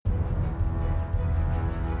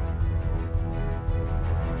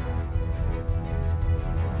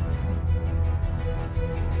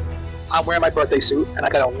I'm wearing my birthday suit, and I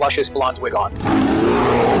got a luscious blonde wig on.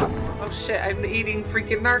 Oh shit, I'm eating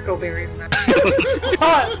freaking narco berries now.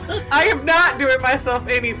 I am not doing myself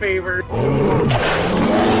any favor.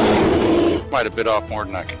 Might have bit off more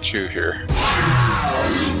than I can chew here.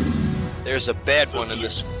 There's a bad one in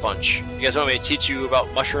this bunch. You guys want me to teach you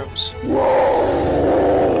about mushrooms?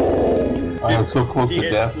 I am so close to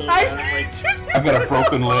death. I've got a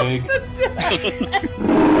broken leg.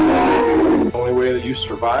 The only way that you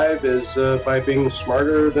survive is by being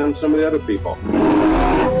smarter than some of the other people.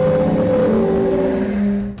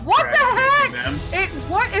 What the heck?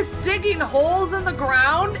 What is digging holes in the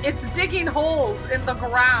ground? It's digging holes in the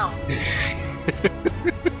ground.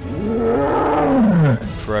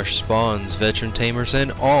 Fresh spawns, veteran tamers,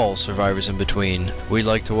 and all survivors in between. We'd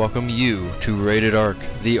like to welcome you to Rated Ark,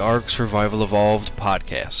 the Ark Survival Evolved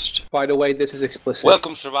podcast. By the way, this is explicit.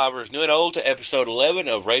 Welcome, survivors new and old, to episode 11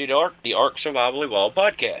 of Rated Ark, the Ark Survival Evolved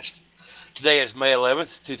podcast. Today is May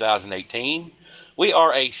 11th, 2018. We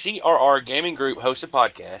are a CRR gaming group hosted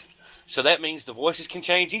podcast, so that means the voices can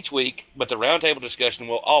change each week, but the roundtable discussion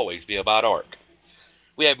will always be about Ark.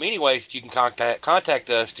 We have many ways that you can contact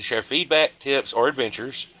us to share feedback, tips, or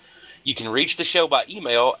adventures. You can reach the show by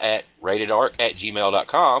email at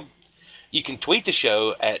ratedark@gmail.com. You can tweet the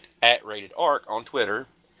show at ratedark on Twitter.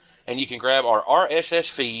 And you can grab our RSS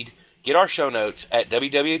feed, get our show notes at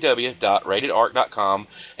www.ratedark.com,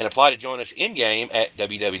 and apply to join us in-game at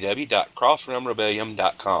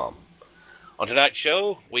www.crossrealmrebellion.com. On tonight's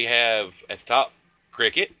show, we have at the top,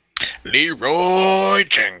 Cricket. Leroy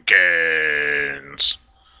Jenkins.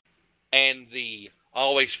 And the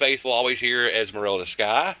always faithful, always here, Esmeralda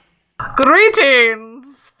Sky.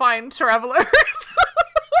 Greetings, fine travelers.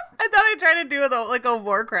 I thought I'd try to do a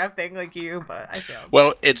Warcraft thing like you, but I failed.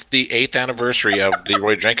 Well, it's the 8th anniversary of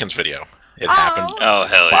Leroy Jenkins' video. It happened Oh,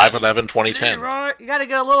 hell yeah. 5/11/2010. Leroy, you gotta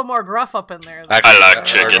get a little more gruff up in there. Actually, I like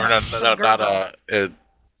chicken. Not a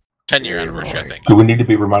 10-year anniversary, I think. Do we need to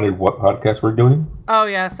be reminded what podcast we're doing? Oh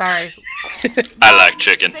yeah, sorry. I like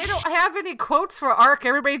chicken. They don't have any quotes for Ark.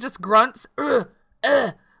 Everybody just grunts, or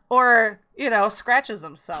scratches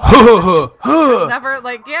themselves. It's never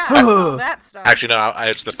that stuff. Actually, no,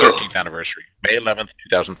 it's the 13th anniversary. May 11th,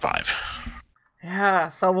 2005. Yeah,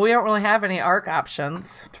 so we don't really have any Ark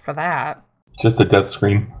options for that. Just a death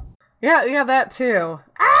scream. Yeah, that too.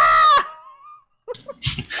 Ah!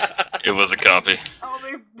 It was a copy.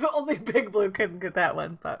 Only Big Blue couldn't get that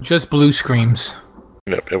one, but Just blue screams.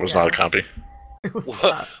 Yep, it was not a copy. it was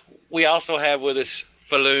not. We also have with us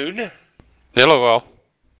Falloon. Hello, all.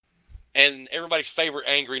 And everybody's favorite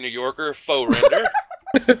angry New Yorker, Faux Render.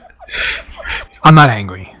 I'm not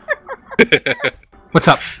angry. What's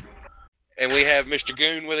up? And we have Mr.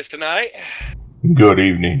 Goon with us tonight. Good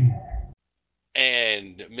evening.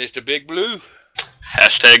 And Mr. Big Blue.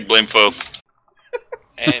 Hashtag blame foe.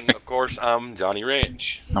 And, of course, I'm Johnny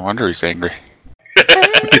Wrench. No wonder he's angry. Hey,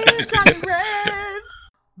 Johnny Red!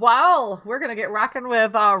 Well, we're gonna get rocking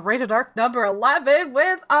with Rated Ark number 11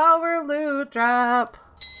 with our loot drop.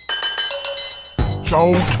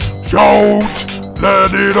 Shout,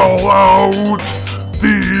 let it all out.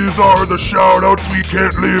 These are the shout-outs we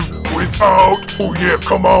can't live without. Oh yeah,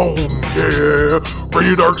 come on, yeah.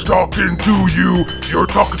 Rated Ark's talking to you, you're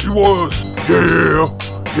talking to us.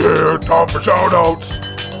 Yeah, time for shout-outs.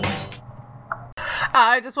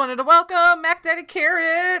 I just wanted to welcome Mac Daddy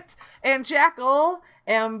Carrot and Jackal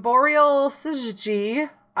and Boreal Syzygy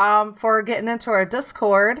for getting into our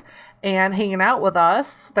Discord and hanging out with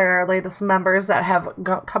us. They're our latest members that have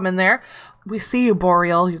come in there. We see you,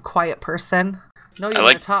 Boreal, you quiet person. I know you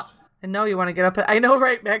want to talk. I know you want to get up. I know,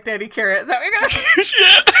 right, Mac Daddy Carrot? Is that what you're gonna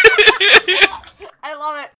Yeah. I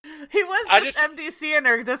love it. He was just MDC in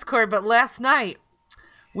our Discord, but last night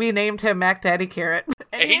we named him Mac Daddy Carrot.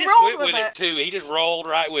 And he just rolled went with it, too. He just rolled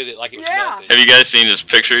right with it like it was nothing. Have you guys seen his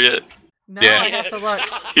picture yet? No, Yeah. I have to look.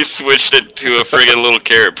 He switched it to a friggin' little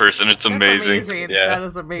carrot person. It's amazing. That's amazing. Yeah, that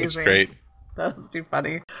is amazing. It's great. That is too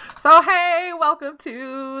funny. So, hey, welcome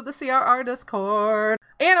to the CRR Discord.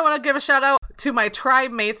 And I want to give a shout out to my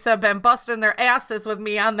tribe mates that have been busting their asses with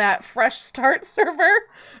me on that Fresh Start server.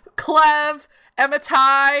 Clev,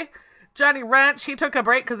 Emitai, Johnny Wrench. He took a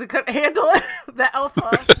break because he couldn't handle it. The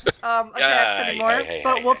alpha attacks anymore.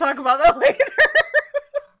 But we'll talk about that later.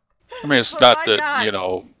 I mean, it's not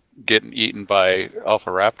that, getting eaten by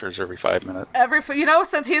alpha raptors every 5 minutes.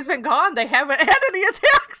 Since he's been gone, they haven't had any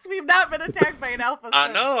attacks. We've not been attacked by an alpha.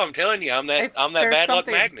 I know. I'm telling you, I'm that bad luck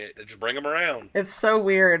magnet. Just bring them around. It's so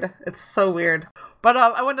weird. But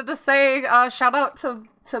I wanted to say shout out to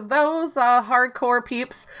to those hardcore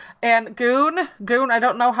peeps. And Goon, I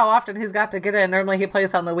don't know how often he's got to get in. Normally he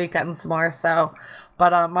plays on the weekends more, so.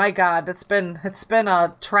 But my God, it's been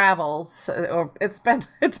travels. Or it's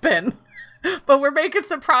been. But we're making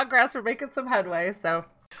some progress. We're making some headway. So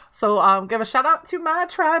give a shout out to my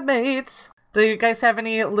tribe mates. Do you guys have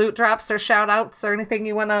any loot drops or shout outs or anything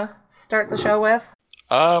you want to start the show with?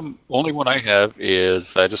 Only one I have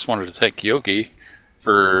is I just wanted to thank Yogi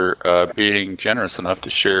for being generous enough to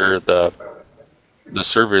share the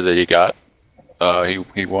server that he got.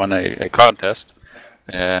 He won a contest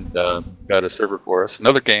and got a server for us.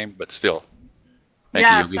 Another game, but still. Thank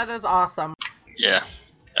you, Yogi. That is awesome. Yeah,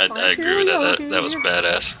 I agree with that. That was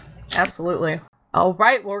badass. Absolutely. All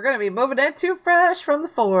right, well, we're going to be moving into Fresh from the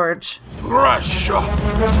Forge. Fresh from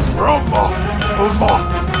the Forge!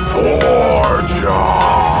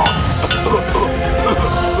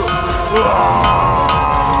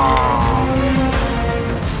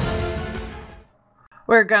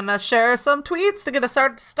 We're going to share some tweets to get us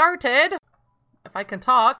started, if I can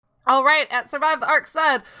talk. All right, at Survive the Ark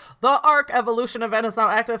said, the Ark Evolution event is now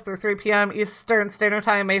active through 3 p.m. Eastern Standard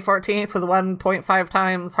Time, May 14th, with 1.5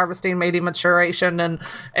 times harvesting, mating, maturation, and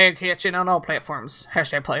egg hatching on all platforms.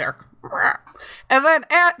 #PlayArk. And then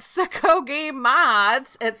at Sicko Game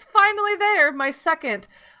Mods, it's finally there, my second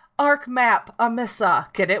Ark map,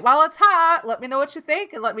 Amissa. Get it while it's hot. Let me know what you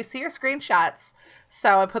think, and let me see your screenshots.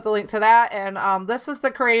 So I put the link to that, and this is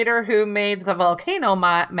the creator who made the volcano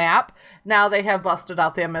map. Now they have busted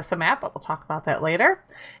out the Amissa map, but we'll talk about that later.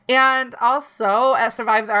 And also, at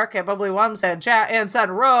Survive the Ark at Bubbly One said, and said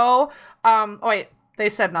Row. Wait, they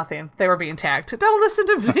said nothing. They were being tagged. Don't listen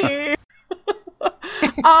to me.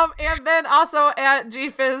 And then also at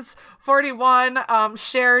GFizz41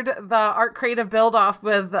 shared the Ark Creative build off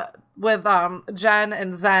with Jen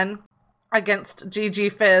and Zen against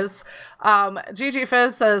GG Fizz. GG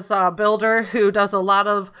Fizz is a builder who does a lot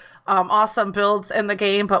of awesome builds in the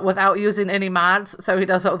game, but without using any mods. So he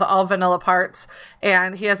does it with all vanilla parts,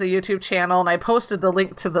 and he has a YouTube channel, and I posted the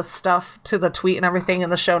link to the stuff, to the tweet and everything in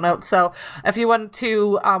the show notes. So if you want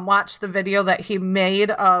to watch the video that he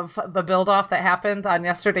made of the build off that happened on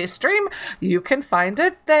yesterday's stream, you can find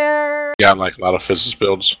it there. Yeah, I like a lot of Fizz's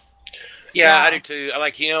builds. Yeah, yes. I do too. I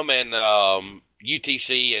like him and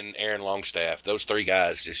UTC and Aaron Longstaff. Those three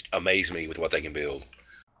guys just amaze me with what they can build.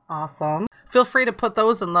 Awesome. Feel free to put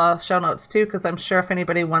those in the show notes too, because I'm sure if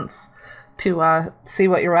anybody wants to see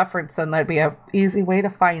what you're referencing, that'd be an easy way to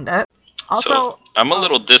find it. Also, so I'm a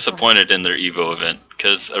little disappointed in their Evo event,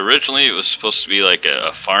 because originally it was supposed to be like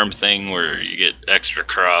a farm thing where you get extra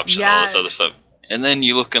crops and all this other stuff. And then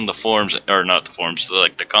you look in the forums, or not the forums,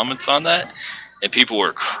 like the comments on that, and people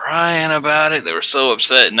were crying about it. They were so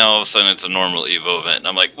upset, and now all of a sudden it's a normal Evo event. And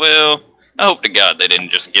I'm like, well, I hope to God they didn't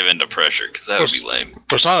just give in to pressure, because that would be lame. Well,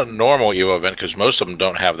 it's not a normal Evo event, because most of them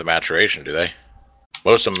don't have the maturation, do they?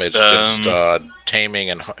 Most of them is just taming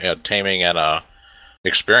and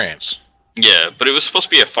experience. Yeah, but it was supposed to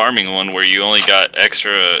be a farming one where you only got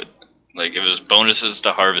extra, like it was bonuses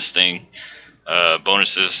to harvesting,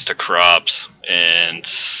 bonuses to crops, and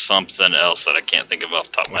something else that I can't think of off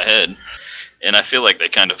the top of my head. And I feel like they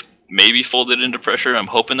kind of maybe folded into pressure. I'm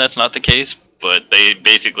hoping that's not the case, but they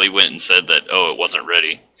basically went and said that, it wasn't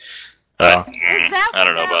ready. I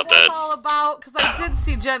don't know about that. All about, because I did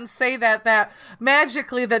see Jen say that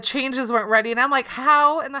magically the changes weren't ready, and I'm like,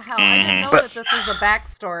 how in the hell? I didn't know that this was the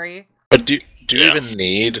backstory. But do you even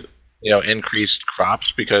need increased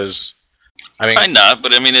crops? Because why not?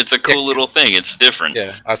 But I mean, it's a cool little thing. It's different.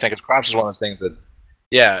 Yeah, I was thinking crops is one of those things that.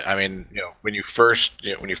 Yeah, I mean, when you first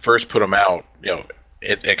put them out,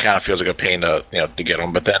 it kind of feels like a pain to get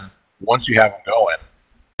them. But then once you have them going,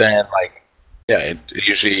 then it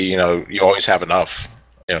usually you always have enough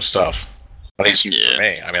stuff. At least for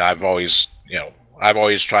me. I mean, I've always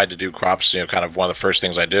tried to do crops. Kind of one of the first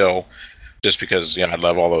things I do, just because I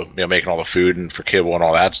love all the making all the food and for kibble and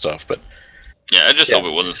all that stuff. But yeah, I just hope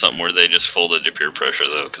it wasn't something where they just folded to peer pressure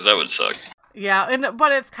though, because that would suck. Yeah,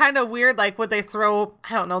 but it's kind of weird, would they throw,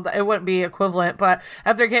 I don't know, it wouldn't be equivalent, but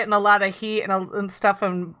if they're getting a lot of heat and stuff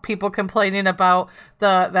and people complaining about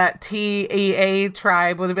that TEA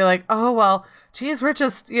tribe, would they be like, oh, well, geez, we're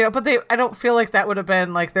just, but I don't feel like that would have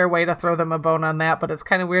been, their way to throw them a bone on that, but it's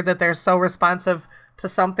kind of weird that they're so responsive to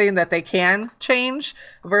something that they can change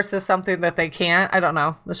versus something that they can't. I don't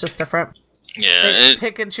know, it's just different. Yeah. They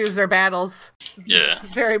pick and choose their battles. Yeah.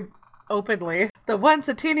 Very openly. The one's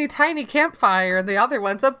a teeny tiny campfire and the other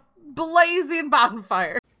one's a blazing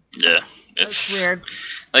bonfire. Yeah, it's weird.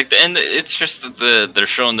 And it's just that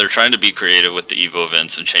they're trying to be creative with the Evo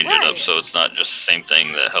events and change it up, so it's not just the same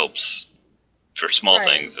thing that helps for small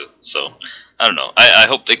things. So I don't know. I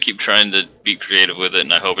hope they keep trying to be creative with it,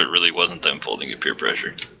 and I hope it really wasn't them folding at peer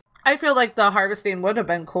pressure. I feel like the harvesting would have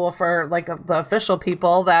been cool for like the official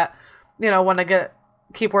people that, want to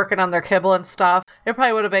keep working on their kibble and stuff. It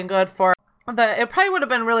probably would have been good for it probably would have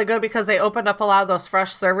been really good because they opened up a lot of those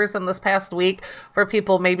fresh servers in this past week for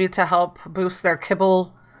people maybe to help boost their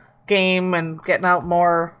kibble game and getting out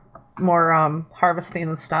more harvesting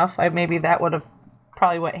and stuff. Maybe that would have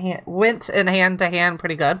probably went in hand to hand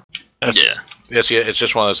pretty good. It's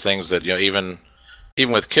just one of those things that even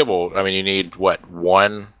with kibble, I mean, you need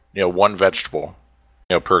one vegetable,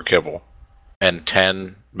 per kibble, and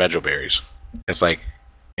 10 medjool berries. It's like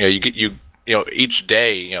you get each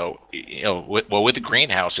day, with the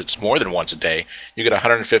greenhouse, it's more than once a day. You get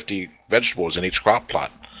 150 vegetables in each crop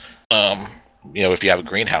plot. If you have a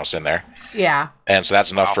greenhouse in there. Yeah. And so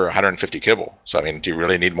that's enough for 150 kibble. So I mean, do you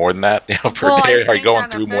really need more than that per day? Are you going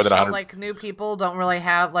through more than 100? Like new people don't really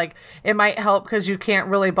have it might help because you can't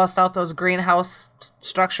really bust out those greenhouse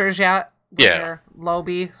structures yet. Yeah.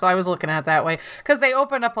 Lobby. So I was looking at it that way because they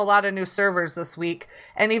opened up a lot of new servers this week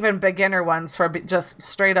and even beginner ones for just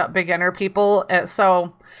straight up beginner people.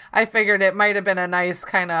 So I figured it might have been a nice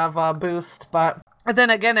kind of boost, but then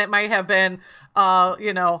again, it might have been,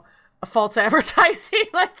 false advertising.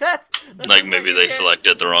 that's like maybe they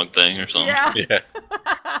selected the wrong thing or something. Yeah.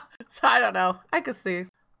 So I don't know. I could see.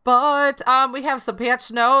 But we have some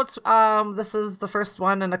patch notes. This is the first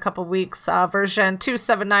one in a couple weeks. Version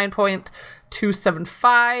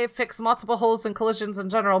 279.275 fixed multiple holes and collisions and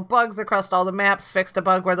general bugs across all the maps. Fixed a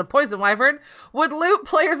bug where the poison wyvern would loot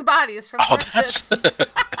players' bodies from that's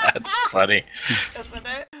funny. Isn't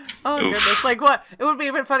it? Oh goodness! Like what? It would be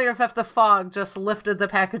even funnier if the fog just lifted the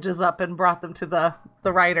packages up and brought them to the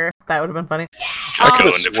writer. That would have been funny. I could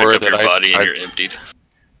have swore that your body and you're emptied.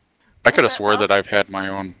 I could have swore that I've had my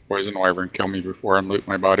own poison wyvern kill me before and loot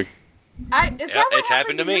my body. It's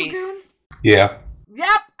happened to me. Yeah.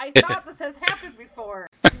 Yep, I thought this has happened before.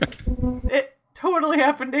 It totally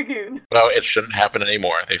happened to Goon. No, it shouldn't happen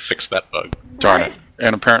anymore. They fixed that bug. Darn it.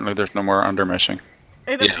 And apparently there's no more undermeshing.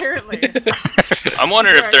 And apparently. I'm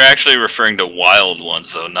wondering if they're actually referring to wild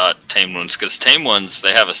ones, though, not tame ones. Because tame ones,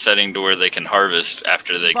 they have a setting to where they can harvest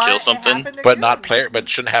after they kill something. But it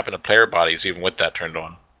shouldn't happen to player bodies even with that turned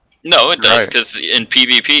on. No, it does, because in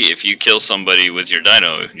PvP, if you kill somebody with your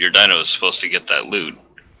dino is supposed to get that loot.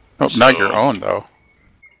 Oh, not your own, though.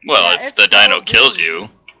 Well, if the dino kills you.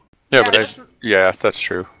 Yeah, that's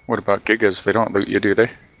true. What about Gigas? They don't loot you, do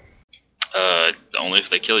they? Only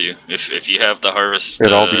if they kill you. If you have the harvest...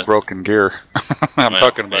 It'd all be broken gear. I'm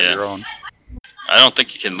talking about your own. I don't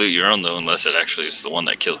think you can loot your own, though, unless it actually is the one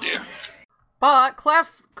that killed you. But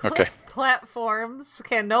cliff platforms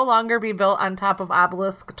can no longer be built on top of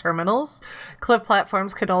obelisk terminals. Cliff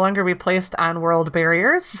platforms can no longer be placed on world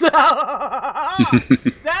barriers. That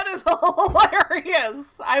is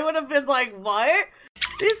hilarious. I would have been like, what?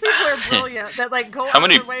 These people are brilliant. That go out of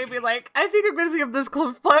their way and be like, I think I'm going to see if this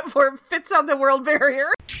cliff platform fits on the world barrier.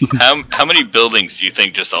 How many buildings do you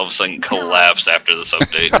think just all of a sudden collapsed after this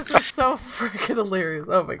update? This is so freaking hilarious.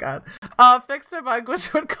 Oh my god. Fixed a bug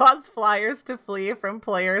which would cause flyers to flee from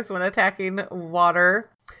players when attacking water.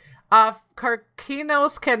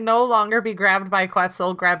 Carcinos can no longer be grabbed by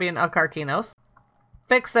Quetzal grabbing a Carcinos.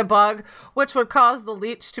 Fix a bug which would cause the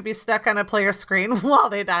leech to be stuck on a player screen while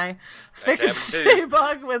they die. Fix a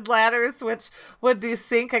bug with ladders which would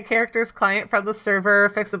desync a character's client from the server.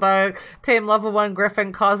 Fix a bug, tame level 1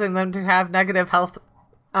 griffin causing them to have negative health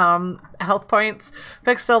points.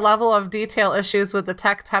 Fixed a level of detail issues with the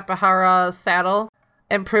Tech Tapahara saddle.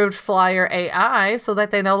 Improved flyer AI so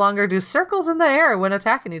that they no longer do circles in the air when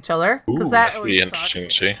attacking each other. Because that would be interesting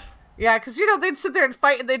to see. Yeah, because they'd sit there and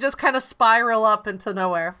fight and they just kind of spiral up into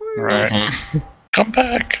nowhere. Right. Come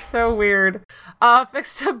back. So weird.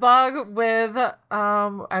 Fixed a bug with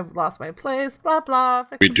I've lost my place. Blah blah.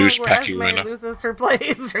 Reduced Packy Esme loses her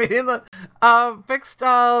place. Fixed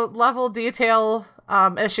level detail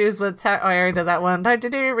issues with I already did that one.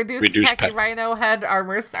 Reduced Packy Rhino head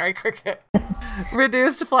armor. Sorry, Cricket.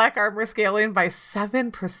 Reduced flak armor scaling by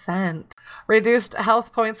 7%. Reduced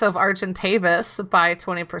health points of Argentavis by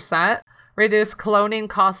 20%. Reduced cloning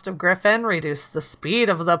cost of Griffin. Reduced the speed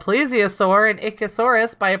of the Plesiosaur and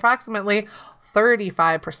Ichthyosaurus by approximately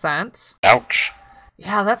 35%. Ouch.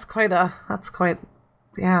 Yeah, that's quite.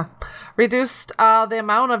 Reduced the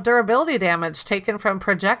amount of durability damage taken from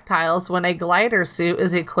projectiles when a glider suit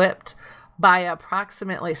is equipped by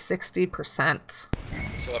approximately 60%.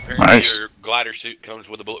 So apparently your glider suit comes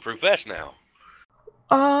with a bulletproof vest now.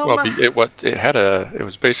 Well, it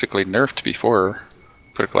was basically nerfed before.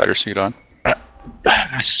 Put a glider suit on.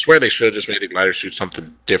 I swear they should have just made the glider suit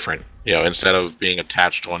something different. Instead of being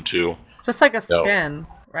attached onto. Just like a skin,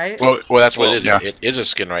 right? Well, that's what it is. Yeah. It is a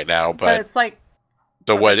skin right now, but it's like.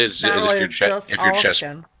 So what it is not if really your just chest,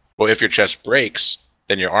 if your chest breaks,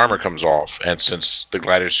 then your armor comes off, and since the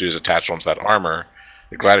glider suit is attached onto that armor,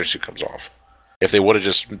 the glider suit comes off. If they would have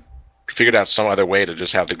just figured out some other way to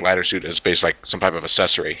just have the glider suit as basically like some type of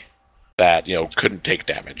accessory that couldn't take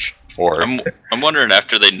damage, or I'm wondering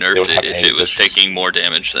after they nerfed it if it was taking more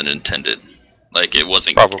damage than intended. Like it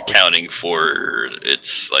wasn't counting for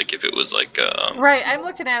its like if it was like right. I'm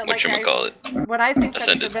looking at it like when I think that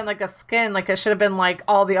should have been like a skin, like it should have been like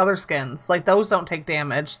all the other skins. Like those don't take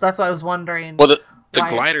damage. That's why I was wondering. Well, the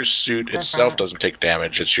glider suit itself doesn't take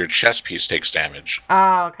damage. It's your chest piece takes damage.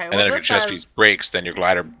 Oh, okay. And then if your chest piece breaks, then your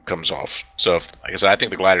glider comes off. So, like I said, I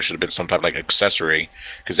think the glider should have been some type of like accessory,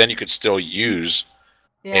 because then you could still use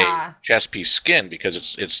a chest piece skin,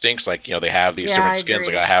 because it stinks like they have these different skins.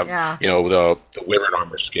 Like I have the Wyvern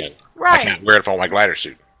armor skin. Right. I can't wear it on my glider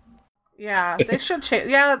suit. Yeah, they should change.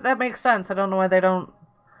 Yeah, that makes sense. I don't know why they don't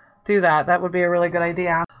do that. That would be a really good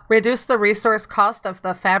idea. Reduce the resource cost of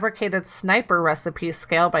the fabricated sniper recipe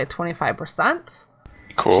scale by 25%.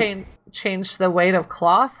 Cool. Change the weight of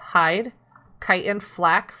cloth, hide, chitin,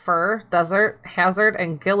 flak, fur, desert, hazard,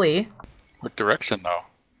 and ghillie. What direction though?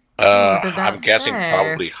 I'm guessing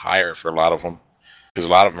probably higher for a lot of them, because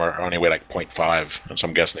a lot of them are only weigh like 0.5, and so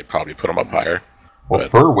I'm guessing they probably put them up higher. Well,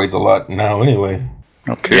 fur weighs a lot now anyway.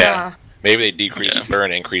 Okay. Yeah. Maybe they decrease fur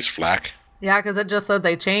and increase flak. Yeah, because it just said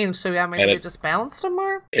they changed, so maybe they just balanced them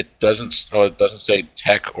more? It doesn't say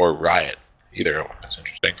tech or riot either. That's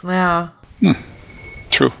interesting. Yeah.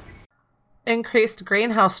 True. Increased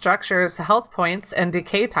greenhouse structures, health points, and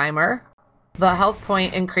decay timer. The health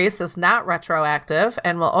point increase is not retroactive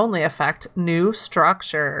and will only affect new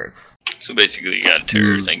structures. So basically you gotta tear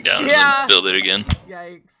everything down and then build it again.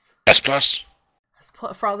 Yikes. S+.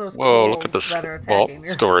 For all those Whoa, look at ghouls this that are vault attacking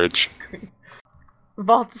storage.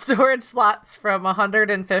 Vault storage slots from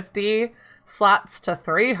 150 slots to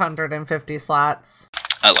 350 slots.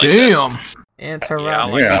 I like Damn. that.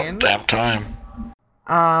 Interesting. Damn time.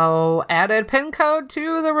 Oh, added pin code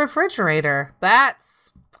to the refrigerator.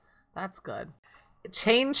 That's good.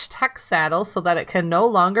 Change tech saddle so that it can no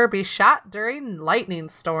longer be shot during lightning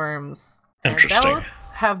storms. Interesting. And those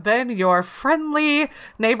have been your friendly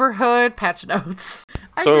neighborhood patch notes.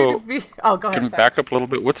 So, go ahead. Can we sorry. back up a little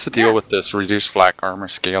bit? What's the deal with this reduced flak armor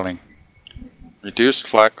scaling? Reduced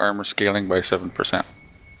flak armor scaling by 7%.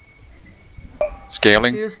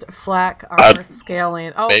 Scaling? Reduced flak armor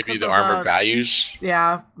scaling. Oh, maybe the armor values.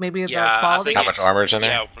 Yeah, maybe the quality. How much armor is in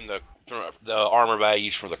there? Yeah, from the armor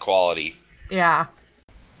values for the quality. Yeah.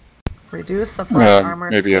 Reduce the flak armor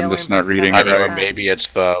maybe scaling. I'm just not reading I it mean, right. maybe it's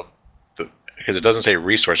the because it doesn't say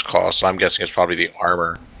resource cost, so I'm guessing it's probably the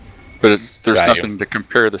armor. But there's value. nothing to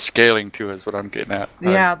compare the scaling to, is what I'm getting at.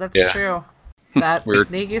 Yeah, that's true. That's Weird.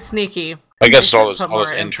 sneaky. I guess They all should those put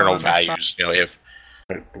more internal info on their values, if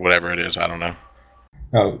whatever it is, I don't know.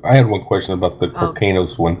 I had one question about the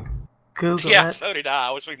Carcanos one. Google Yeah, it. so did I.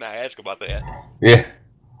 I was thinking to ask about that. Yeah.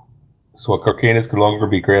 So a Carcanos can no longer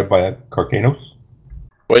be grabbed by a Carcanos?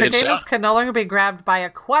 Well, Potatoes can no longer be grabbed by a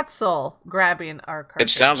Quetzal grabbing our it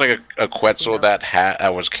sounds like a Quetzal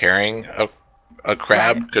that was carrying a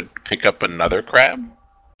crab could pick up another crab.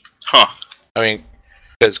 Huh. I mean,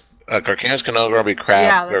 because Carcanos can no longer be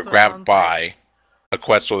grabbed by a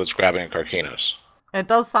Quetzal that's grabbing a Carcanos. It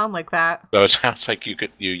does sound like that. So it sounds like you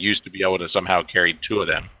used to be able to somehow carry two of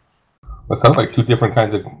them. It sounds like two different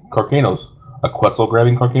kinds of Carcanos. A Quetzal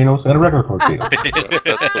grabbing Carcanos and a regular Carcano.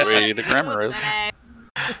 That's the way the grammar is.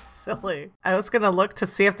 Silly. I was going to look to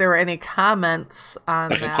see if there were any comments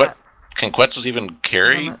on Can Quetzals even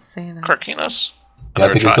carry I'm not seeing it. Carcanos?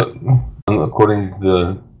 I think according to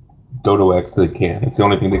the Dodo X, they can. It's the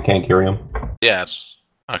only thing that can't carry them. Yeah, it's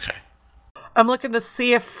okay. I'm looking to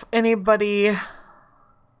see if anybody...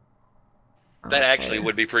 That actually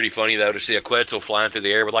would be pretty funny, though, to see a Quetzal flying through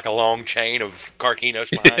the air with like a long chain of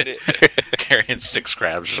Carcanos behind it. Carrying 6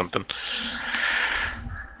 crabs or something.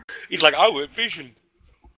 He's like, I went fishing.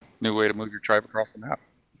 New way to move your tribe across the map.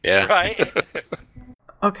 Yeah. Right?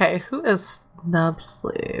 Okay, who is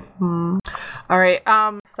Snubsleeve? Alright,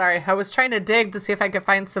 sorry, I was trying to dig to see if I could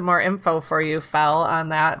find some more info for you, Fel, on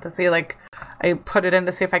that, to see, like, I put it in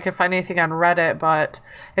to see if I could find anything on Reddit, but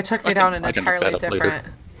it took me down an entirely different...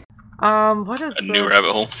 what is A this? new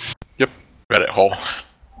rabbit hole. Yep. Reddit hole.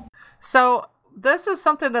 So, this is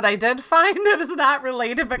something that I did find that is not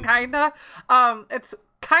related, but kinda. It's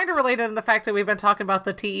kind of related in the fact that we've been talking about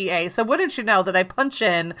the TEA. So wouldn't you know that I punch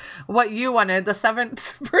in what you wanted, the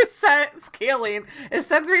 7% scaling, it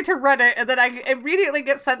sends me to Reddit, and then I immediately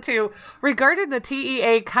get sent to regarding the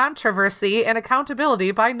TEA controversy and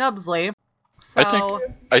accountability by Nubsley. So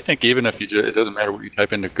I think even if it doesn't matter what you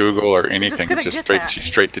type into Google or anything, just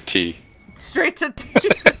straight to T. Straight to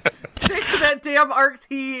that damn ARC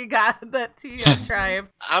T that T tribe.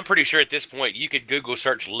 I'm pretty sure at this point you could Google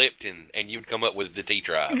search Lipton and you'd come up with the T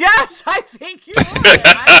tribe. Yes, I think you would.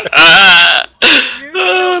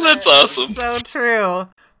 That's awesome. So true.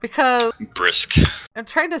 Because Brisk. I'm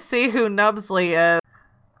trying to see who Nubsley is.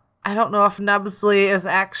 I don't know if Nubsley is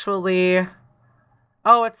actually.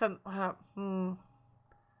 Oh, it's an. I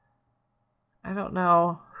don't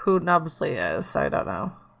know who Nubsley is. I don't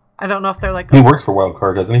know. I don't know if they're like. He works for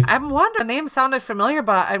Wildcard, doesn't he? I'm wondering. The name sounded familiar,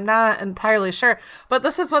 but I'm not entirely sure. But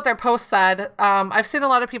this is what their post said. I've seen a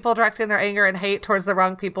lot of people directing their anger and hate towards the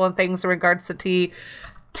wrong people and things in regards to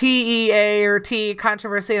TEA or T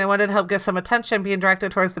controversy, and I wanted to help get some attention being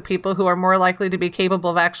directed towards the people who are more likely to be capable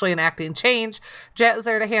of actually enacting change. Jet is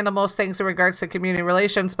there to handle most things in regards to community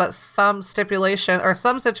relations, but some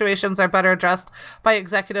situations are better addressed by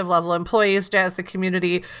executive level employees. Jet is a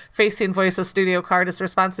community facing voice of Studio Card. His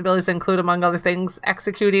responsibilities include, among other things,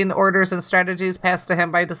 executing orders and strategies passed to him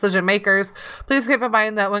by decision makers. Please keep in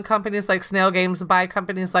mind that when companies like Snail Games buy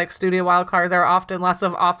companies like Studio Wildcard, there are often lots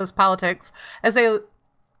of office politics as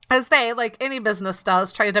they, like any business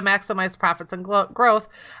does, try to maximize profits and growth.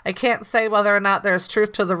 I can't say whether or not there's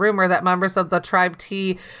truth to the rumor that members of the Tribe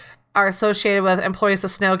T are associated with employees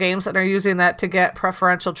of Snail Games and are using that to get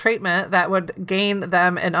preferential treatment that would gain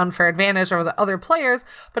them an unfair advantage over the other players.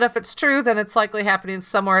 But if it's true, then it's likely happening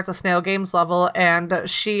somewhere at the Snail Games level, and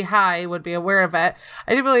She-Hi would be aware of it.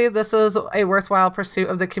 I do believe this is a worthwhile pursuit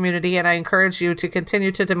of the community, and I encourage you to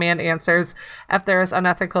continue to demand answers. If there is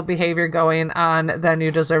unethical behavior going on, then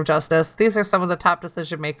you deserve justice. These are some of the top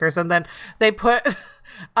decision makers, and then they put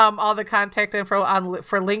all the contact info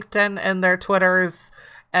for LinkedIn and their Twitters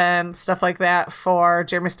and stuff like that for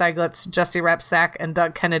Jeremy Steiglitz, Jesse Repsack, and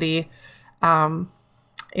Doug Kennedy. And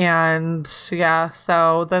yeah,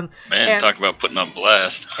 so then... Talk about putting on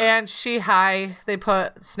blast. And She-Hi, they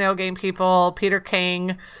put Snail Game people, Peter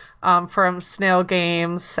King from Snail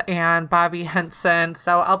Games, and Bobby Henson.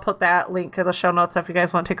 So I'll put that link in the show notes if you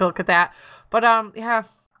guys want to take a look at that. But yeah,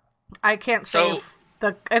 I can't say...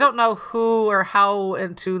 I don't know who or how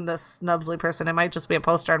in tune this Nubsley person. It might just be a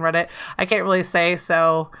poster on Reddit. I can't really say,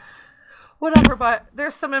 so whatever. But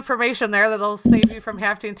there's some information there that'll save you from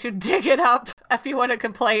having to dig it up if you want to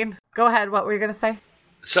complain. Go ahead. What were you going to say?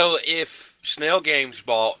 So if Snail Games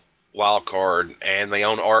bought Wildcard and they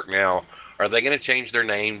own ARC now, are they going to change their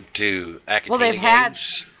name to Akatina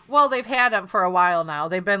Games? They've had them for a while now.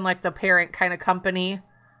 They've been like the parent kind of company,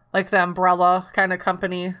 like the umbrella kind of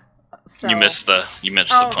company. So. You missed the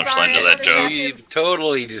punchline to that joke. You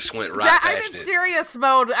totally just went right past it. I'm in serious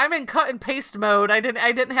mode. I'm in cut and paste mode. I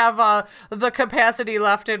didn't have the capacity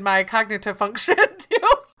left in my cognitive function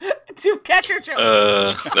to catch your joke.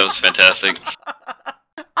 That was fantastic.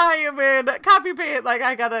 I am in copy paste. Like,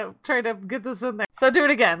 I gotta try to get this in there. So do it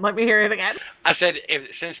again. Let me hear it again. I said,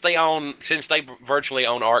 since they virtually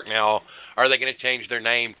own ARC now, are they going to change their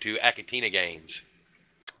name to Akatina Games?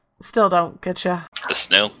 Still don't get you. The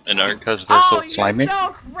Snail and ARC, because they're so slimy. You're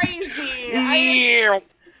so crazy.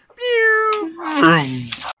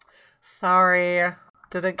 Sorry,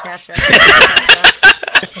 didn't catch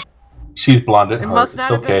it. She's blonde at it heart. Must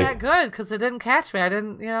not have okay. been that good because it didn't catch me. I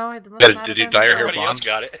didn't, Did you dye your hair blonde?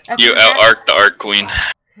 Got it. You out-ARC the ARC Queen.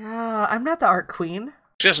 Yeah, I'm not the ARC Queen.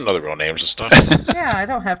 She doesn't know the real names and stuff. Yeah, I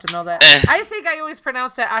don't have to know that. I think I always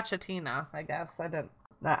pronounce it Achatina. I guess I didn't.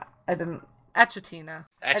 Achatina.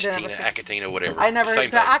 Akatina, whatever. I never. Same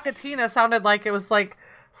the thing. Akatina sounded like it was like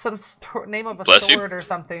some name of a sword or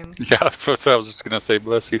something. Yeah, that's what I was just gonna say.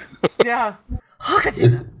 Bless you. Yeah.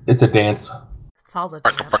 Akatina. It's a dance. It's all the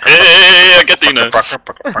dance. Hey, Akatina.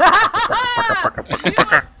 You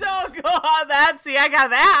are so good on that. See, I got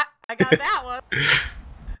that. I got that one.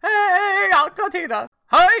 Hey, Akatina.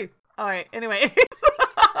 Hey. All right. Anyways.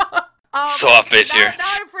 So off base here.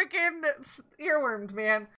 Now I'm freaking earwormed,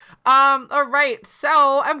 man. All right.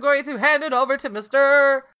 So I'm going to hand it over to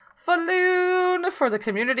Mr. Falloon for the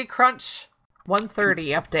Community Crunch 130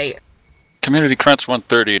 update. Community Crunch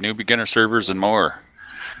 130, new beginner servers and more.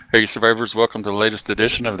 Hey, survivors, welcome to the latest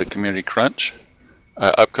edition of the Community Crunch.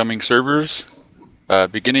 Upcoming servers,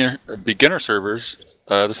 beginner servers.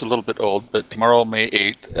 This is a little bit old, but tomorrow, May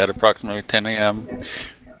 8th, at approximately 10 a.m.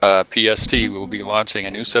 PST, we will be launching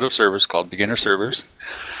a new set of servers called Beginner Servers.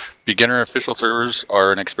 Beginner official servers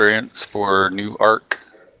are an experience for new ARC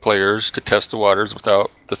players to test the waters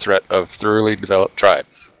without the threat of thoroughly developed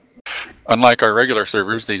tribes. Unlike our regular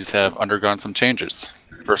servers, these have undergone some changes.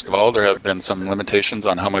 First of all, there have been some limitations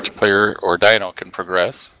on how much player or dino can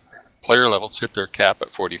progress. Player levels hit their cap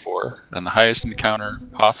at 44, and the highest encounter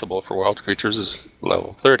possible for wild creatures is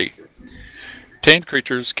level 30. Tamed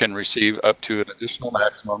creatures can receive up to an additional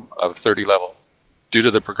maximum of 30 levels. Due to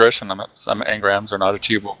the progression limit, some engrams are not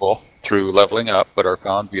achievable through leveling up, but are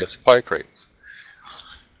found via supply crates.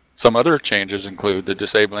 Some other changes include the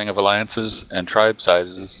disabling of alliances and tribe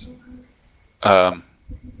sizes.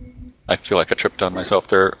 I feel like I tripped on myself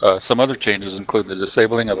there. Some other changes include the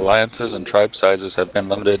disabling of alliances and tribe sizes have been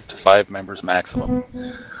limited to 5 members maximum.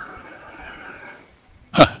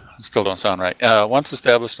 Still don't sound right. Once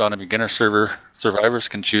established on a beginner server, survivors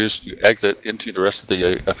can choose to exit into the rest of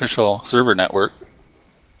the official server network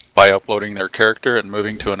by uploading their character and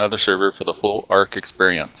moving to another server for the full ARC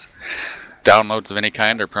experience. Downloads of any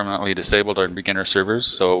kind are permanently disabled on beginner servers,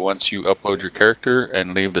 so once you upload your character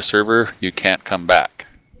and leave the server, you can't come back.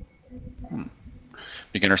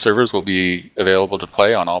 Beginner servers will be available to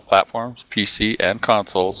play on all platforms, PC and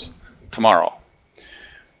consoles, tomorrow.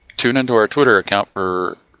 Tune into our Twitter account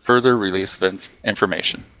for further release of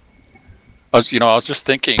information. I was just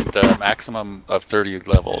thinking the maximum of 30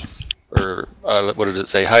 levels, or what did it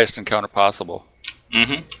say? Highest encounter possible.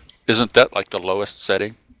 Mm-hmm. Isn't that like the lowest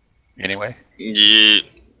setting, anyway?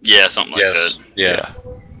 Yeah, something like that.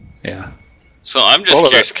 Yeah. So I'm just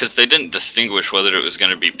curious because they didn't distinguish whether it was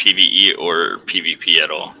going to be PvE or PvP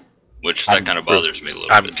at all, which that kind of bothers me a little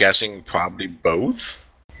bit. I'm guessing probably both.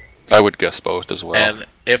 I would guess both as well. And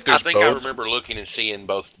if there's I think both, I remember looking and seeing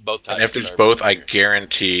both types. And if there's both, I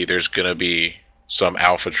guarantee there's going to be some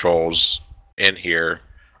alpha trolls in here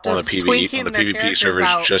on the PvP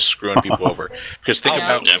servers just screwing people over. Because think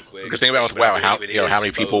about with WoW how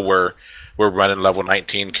many people were running level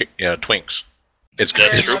 19 twinks. It's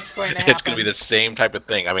going to be the same type of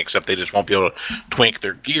thing. I mean, except they just won't be able to twink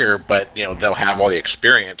their gear, but they'll have all the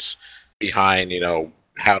experience behind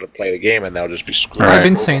how to play the game, and they'll just be screwed. I've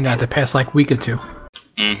been saying that the past week or two.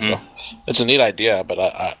 Mm-hmm. It's a neat idea, but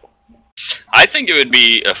I think it would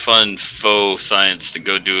be a fun faux science to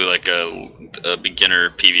go do like a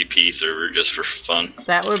beginner PvP server just for fun.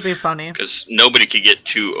 That would be funny. Because nobody could get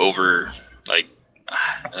too over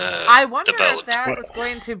I wonder developed. if that is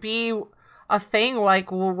going to be a thing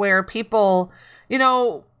where people,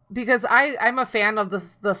 because I'm a fan of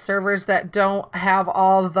the servers that don't have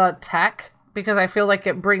all the tech, because I feel like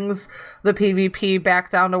it brings the PvP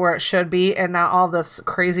back down to where it should be and not all this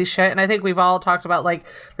crazy shit. And I think we've all talked about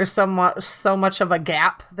there's so much of a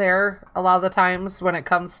gap there a lot of the times when it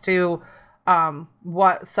comes to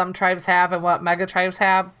what some tribes have and what mega tribes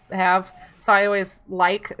have. So I always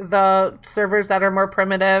like the servers that are more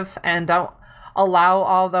primitive and don't allow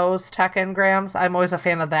all those tech engrams. I'm always a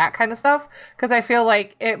fan of that kind of stuff because I feel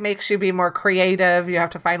like it makes you be more creative. You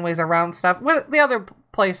have to find ways around stuff. The other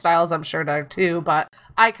play styles I'm sure do too, but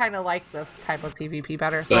I kind of like this type of PvP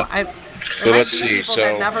better. So let's see.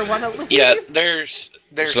 That never want to leave. Yeah, there's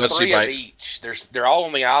 3 of each. They're all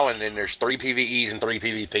on the island, and there's 3 PvEs and 3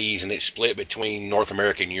 PvPs, and it's split between North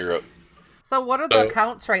America and Europe. So what are the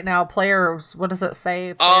accounts right now? Players, what does it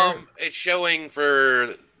say? It's showing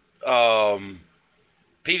for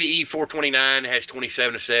PvE 429 has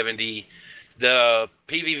 27 of 70. The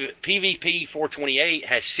PvP 428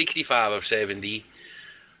 has 65 of 70.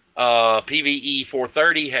 PvE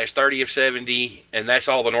 430 has 30 of 70, and that's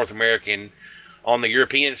all the North American. On the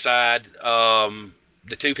European side,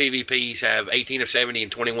 the 2 PvPs have 18 of 70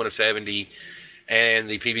 and 21 of 70, and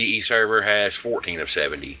the PvE server has 14 of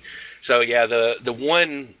 70. So yeah, the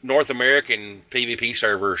one North American PvP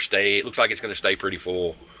server it looks like it's going to stay pretty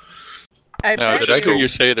full. Did I hear you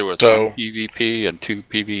say there was 1 PvP and 2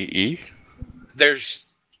 PvE? There's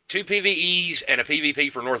 2 PvEs and a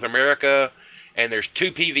PvP for North America, and there's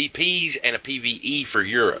 2 PvPs and a PvE for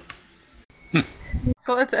Europe.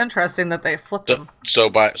 So it's interesting that they flipped them. So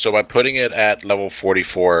by putting it at level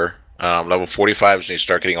 44, level 45 is when you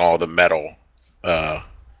start getting all the metal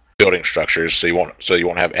building structures. So you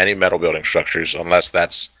won't have any metal building structures unless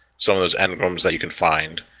that's some of those engrams that you can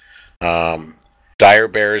find. Dire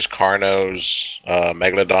Bears, Carnos,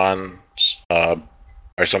 Megalodons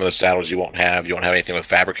are some of the saddles you won't have. You won't have anything with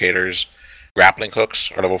fabricators. Grappling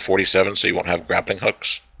hooks are level 47, so you won't have grappling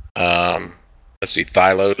hooks. Let's see,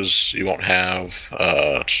 Thylos, you won't have.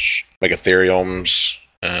 Megatheriums.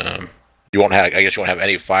 You won't have. I guess you won't have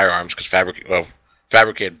any firearms because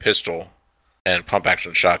fabricated pistol and pump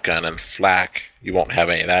action shotgun and flak. You won't have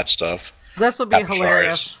any of that stuff. This would be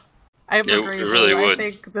hilarious. I agree. It really would.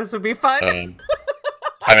 I think this would be fun.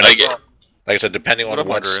 Like I said, depending on What I'm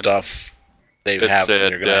what wondering, stuff they it have,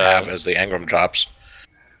 said, they're going to have as the engram drops.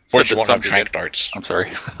 Of course, you won't have trank darts. I'm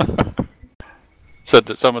sorry. Said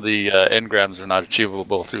that some of the engrams are not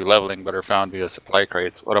achievable through leveling, but are found via supply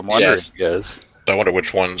crates. What I'm wondering is, I wonder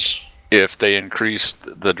which ones. If they increased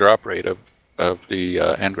the drop rate of the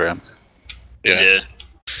engrams. Yeah.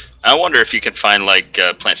 I wonder if you can find like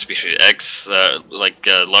plant species X,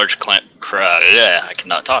 large I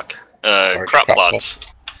cannot talk. Crop plots,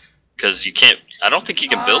 because you can't. I don't think you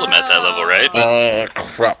can build them at that level, right?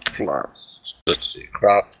 Crop plots. Let's see.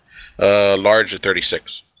 Crop. Large at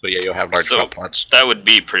 36. So yeah, you'll have large crop plots. That would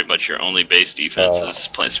be pretty much your only base defense is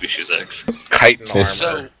plant species X. Chitin armor.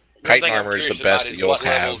 So, Chitin armor is the best that you'll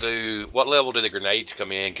have. What level do the grenades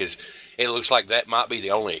come in? Because it looks like that might be the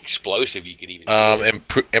only explosive you could even.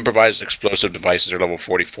 Improvised explosive devices are level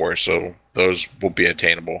 44, so those will be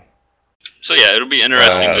attainable. So yeah, it'll be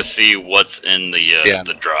interesting to see what's in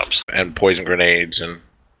the drops. And poison grenades and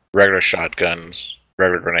regular shotguns,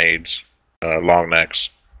 regular grenades, long necks.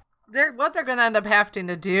 What they're going to end up having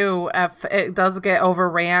to do if it does get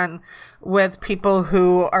overran with people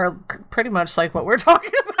who are pretty much like what we're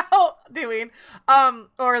talking about doing,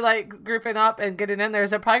 or like grouping up and getting in there,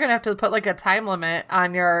 is they're probably going to have to put like a time limit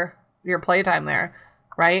on your playtime there,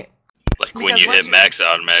 right? Like because when you hit max, it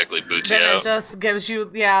automatically boots you out. It just gives you,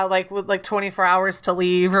 like with like 24 hours to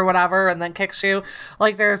leave or whatever, and then kicks you.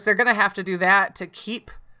 Like they're going to have to do that to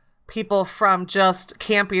keep people from just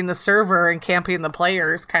camping the server and camping the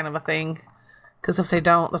players, kind of a thing. Because if they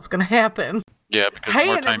don't, that's going to happen. Yeah, because the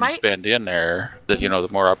more time you spend in there, the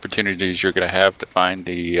more opportunities you're going to have to find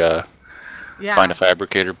find a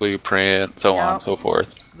fabricator blueprint, so on and so forth.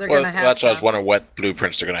 That's why I was wondering what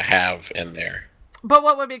blueprints they're going to have in there. But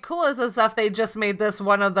what would be cool is if they just made this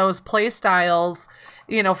one of those play styles,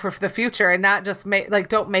 for the future, and not just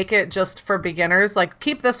don't make it just for beginners. Like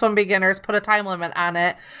keep this one beginners, put a time limit on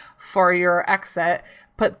it for your exit,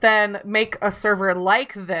 but then make a server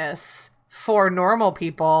like this for normal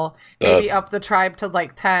people, maybe up the tribe to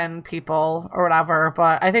like 10 people or whatever.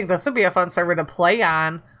 But I think this would be a fun server to play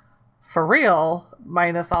on for real,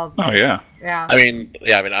 minus all. Oh yeah. Yeah. I mean,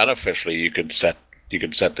 unofficially, you could set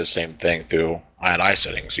the same thing through INI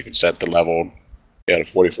settings. You could set the level to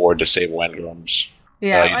 44, disable engrams.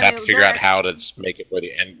 Yeah, you'd have to figure out how to make it where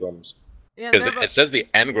the engrams. Because it says the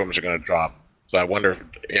engrams are going to drop. So I wonder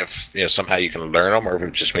if somehow you can learn them, or if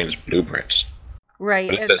it just means blueprints. Right,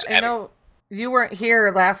 and I know you weren't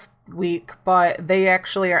here last week, but they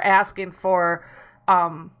actually are asking for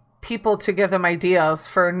people to give them ideas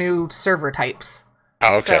for new server types.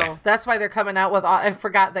 Oh, okay. So that's why they're coming out with. I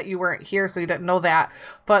forgot that you weren't here, so you didn't know that.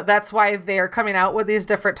 But that's why they're coming out with these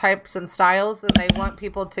different types and styles, and they want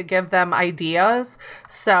people to give them ideas.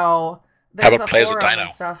 So there's how about play as a dino?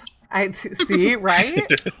 Stuff. I see,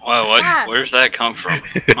 right? Wow, where's that come from?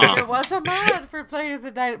 There was a mod for play as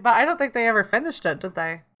a dino, but I don't think they ever finished it, did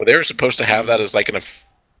they? Well, they were supposed to have that as like an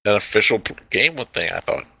official game thing, I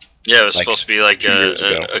thought. Yeah, it was supposed to be like an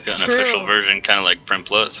official version, kind of like Prim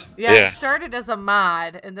Plus. Yeah, it started as a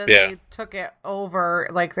mod, and then they took it over,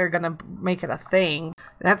 like they're going to make it a thing.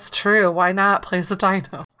 That's true. Why not play as a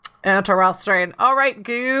dino? Interesting. All right,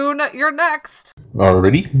 Goon, you're next.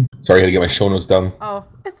 Alrighty. Sorry, I had to get my show notes done. Oh,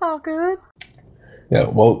 it's all good. Yeah,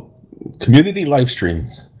 well, community live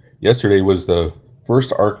streams. Yesterday was the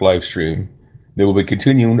first ARC live stream. They will be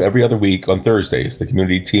continuing every other week on Thursdays. The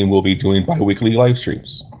community team will be doing bi-weekly live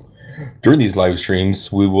streams. During these live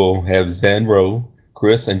streams, we will have Zen, Ro,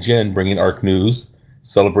 Chris, and Jen bringing ARC news,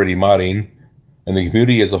 celebrating modding, and the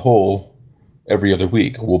community as a whole every other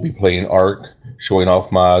week. We'll be playing ARC, showing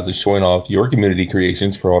off mods, and showing off your community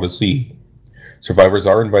creations for all to see. Survivors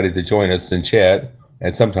are invited to join us in chat,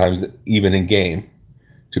 and sometimes even in game,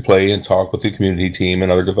 to play and talk with the community team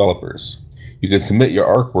and other developers. You can submit your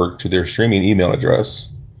artwork to their streaming email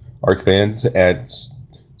address,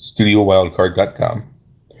 arcfans@studiowildcard.com.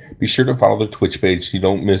 Be sure to follow the Twitch page so you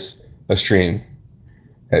don't miss a stream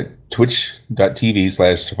at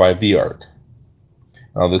twitch.tv/survivethearc.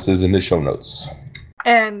 Now this is in the show notes.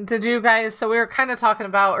 And did you guys, so we were kind of talking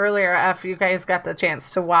about earlier if you guys got the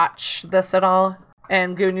chance to watch this at all.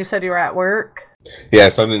 And Goon, you said you were at work? Yeah,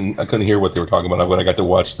 so I couldn't hear what they were talking about, but I got to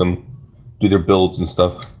watch them do their builds and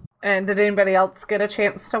stuff. And did anybody else get a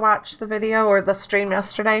chance to watch the video or the stream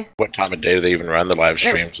yesterday? What time of day do they even run the live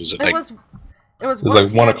streams? It was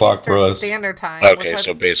like 1 o'clock for us. Standard time. Okay,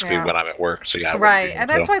 so basically when I'm at work. So yeah. Right, and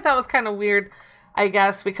that's why I thought it was kind of weird, I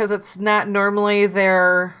guess, because it's not normally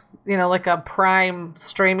their, like a prime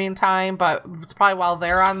streaming time, but it's probably while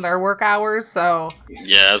they're on their work hours, so.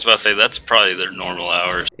 Yeah, I was about to say, that's probably their normal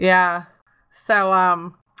hours. Yeah. So,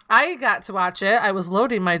 I got to watch it. I was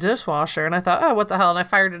loading my dishwasher, and I thought, oh, what the hell? And I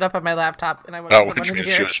fired it up on my laptop, and I went. Oh, what you mean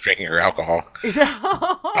she was drinking her alcohol?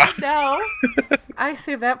 No, I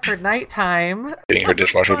save that for nighttime. Getting her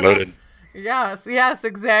dishwasher loaded. Yes,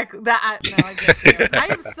 exactly. That. No, I get you. I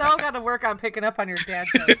am so gonna work on picking up on your dad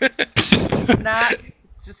jokes.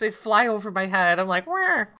 Just they fly over my head. I'm like,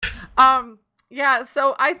 where? Yeah.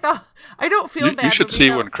 So I thought I don't feel bad. You should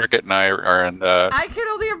see when Cricket and I are in I can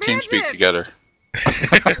only imagine. TeamSpeak together.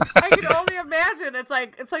 I can only imagine. It's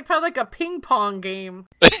like probably like a ping pong game.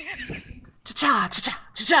 Cha-cha, cha-cha,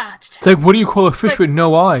 cha-cha, cha-cha. It's like, what do you call a fish with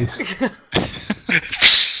no eyes? You guys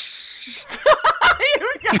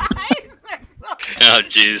are so... Oh,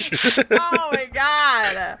 jeez. Oh, my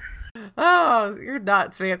God. Oh, you're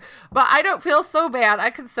nuts, man. But I don't feel so bad. I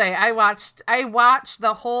can say I watched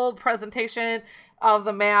the whole presentation of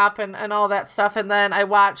the map and all that stuff, and then I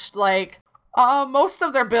watched, like, most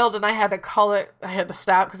of their build, and I had to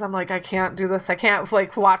stop because I'm like, I can't do this. I can't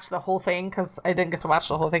like watch the whole thing because I didn't get to watch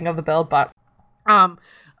the whole thing of the build, but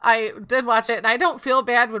I did watch it, and I don't feel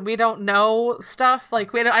bad when we don't know stuff.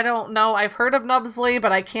 Like, I don't know. I've heard of Nubsley,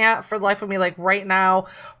 but I can't for the life of me, like, right now,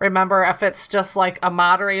 remember if it's just, like, a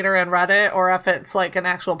moderator in Reddit or if it's, like, an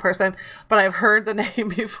actual person. But I've heard the name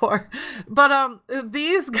before. But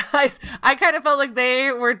these guys, I kind of felt like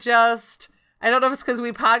they were just... I don't know if it's because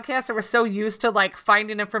we podcast and we're so used to like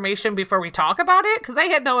finding information before we talk about it, because I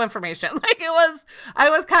had no information. Like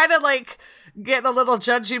I was kind of like getting a little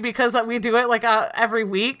judgy because we do it like every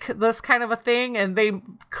week, this kind of a thing, and they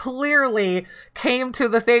clearly came to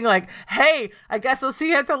the thing like, hey, I guess I'll see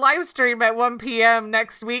you at the live stream at 1 p.m.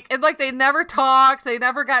 next week. And like they never talked, they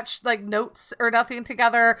never got like notes or nothing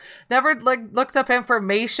together, never like looked up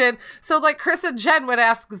information. So like Chris and Jen would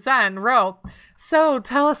ask Zen Ro, so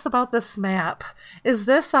tell us about this map. Is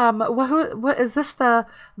this what is this the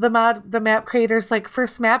map creator's like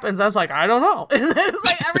first map? And I was like, I don't know. And then it's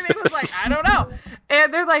like everything was like, I don't know.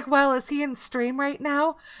 And they're like, well, is he in stream right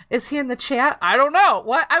now? Is he in the chat? I don't know.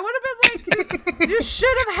 What? I would have been like, you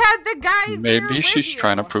should have had the guy. Maybe she's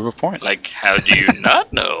trying to prove a point. Like, how do you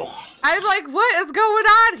not know? I'm like, what is going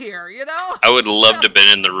on here? You know? I would love to have been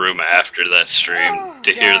in the room after that stream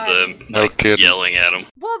to hear them yelling at him.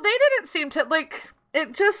 Well, they didn't seem to, like,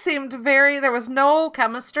 it just seemed there was no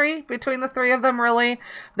chemistry between the three of them, really.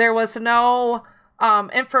 There was no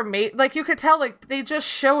information. Like, you could tell, like, they just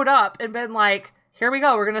showed up and been like, here we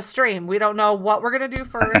go, we're going to stream. We don't know what we're going to do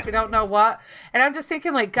first. We don't know what. And I'm just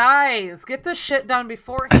thinking, like, guys, get this shit done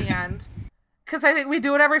beforehand. Because I think we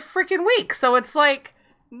do it every freaking week. So it's like...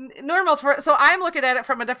 normal so I'm looking at it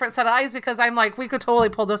from a different set of eyes because I'm like, we could totally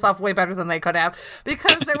pull this off way better than they could have,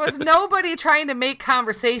 because there was nobody trying to make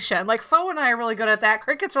conversation. Like Fo and I are really good at that.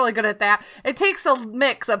 Cricket's really good at that. It takes a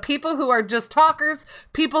mix of people who are just talkers,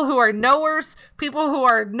 people who are knowers, people who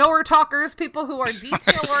are knower talkers, people who are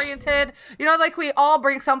detail oriented. You know, like we all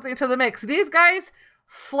bring something to the mix. These guys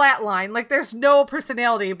flatline, like there's no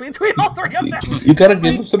personality between all three of them. You gotta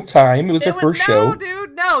give them some time. It was their first show.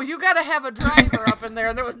 Dude, no, you gotta have a driver up in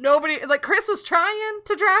there. There was nobody, like Chris was trying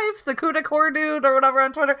to drive, the Kuda Core dude or whatever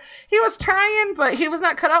on Twitter. He was trying, but he was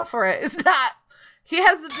not cut out for it. It's not. He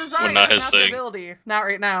has the desire, not the ability. Not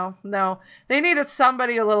right now. No. They needed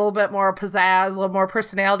somebody a little bit more pizzazz, a little more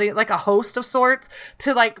personality, like a host of sorts,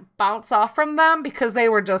 to like bounce off from them, because they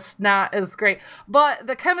were just not as great. But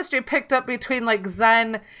the chemistry picked up between like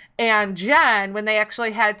Zen and Jen when they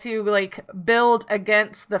actually had to like build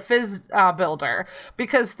against the Fizz builder,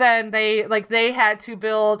 because then they had to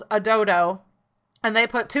build a dodo. And they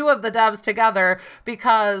put two of the devs together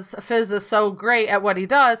because Fizz is so great at what he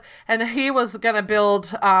does, and he was going to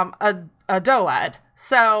build a Doed.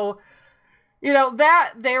 So, you know,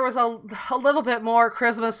 that there was a little bit more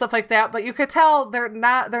charisma and stuff like that, but you could tell they're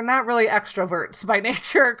not really extroverts by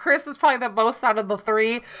nature. Chris is probably the most out of the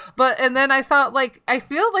three, and then I thought, like, I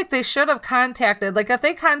feel like they should have contacted, like, if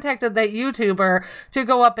they contacted that YouTuber to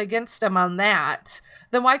go up against him on that,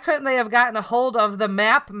 then why couldn't they have gotten a hold of the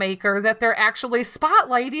map maker that they're actually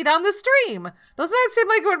spotlighting on the stream? Doesn't that seem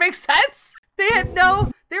like it would make sense? They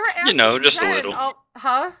were asking, you know, just Jen, a little.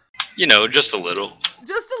 Huh? You know, just a little.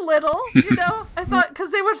 Just a little, you know? I thought,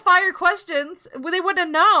 because they would fire questions, they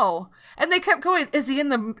wouldn't know. And they kept going, is he in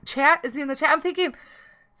the chat? Is he in the chat? I'm thinking,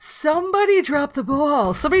 somebody dropped the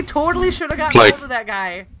ball. Somebody totally should have gotten hold of that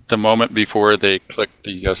guy. The moment before they clicked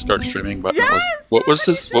the start streaming button. Yes, what was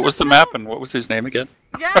the map, and what was his name again?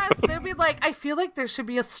 Yes, they'd be like, I feel like there should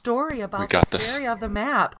be a story about this area of the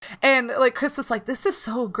map. And like Chris is like, this is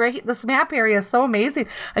so great. This map area is so amazing.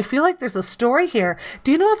 I feel like there's a story here.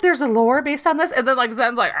 Do you know if there's a lore based on this? And then like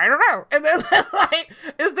Zen's like, I don't know. And then like,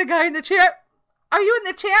 is the guy in the chat? are you in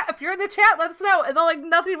the chat? If you're in the chat, let us know. And then, like,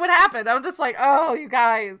 nothing would happen. I'm just like, oh, you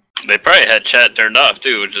guys. They probably had chat turned off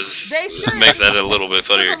too, which is They makes that a little bit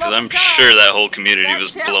funnier because I'm sure that whole community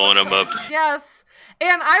was blowing them up. Yes.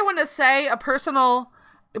 And I want to say a personal,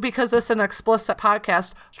 because it's an explicit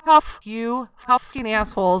podcast, fuck you fucking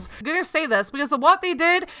assholes. I'm going to say this because what they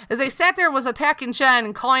did is they sat there and was attacking Jen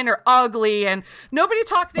and calling her ugly, and nobody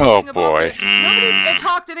talked anything about it. Nobody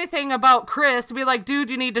talked anything about Chris to be like, dude,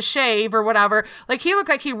 you need to shave or whatever. Like, he looked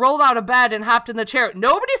like he rolled out of bed and hopped in the chair.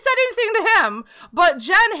 Nobody said anything to him, but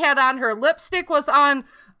Jen had on her lipstick was on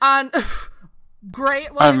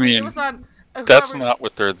great. Well, I mean, it was on. That's not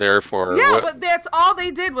what they're there for. Yeah, but that's all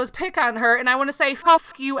they did was pick on her, and I want to say,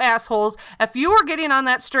 fuck you, assholes. If you were getting on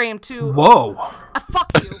that stream to... Whoa.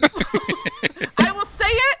 Fuck you. I will say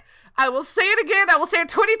it. I will say it again. I will say it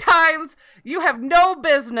 20 times. You have no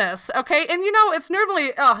business, okay? And you know, it's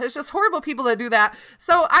normally, it's just horrible people that do that.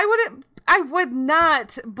 So I would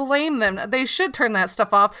not blame them. They should turn that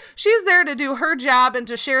stuff off. She's there to do her job and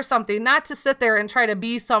to share something, not to sit there and try to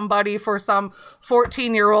be somebody for some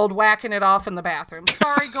 14-year-old whacking it off in the bathroom.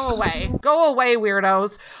 Sorry, go away. Go away,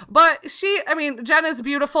 weirdos. But Jen is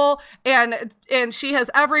beautiful, and she has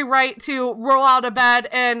every right to roll out of bed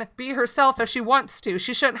and be herself if she wants to.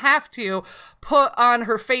 She shouldn't have to put on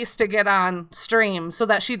her face to get on stream so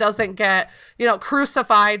that she doesn't get,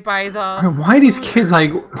 crucified by the... Why are these kids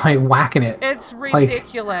like whacking it? It's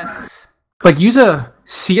ridiculous. Like use a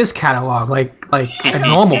Sears catalog like a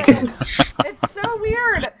normal kid. It's so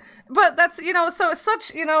weird. But that's, so it's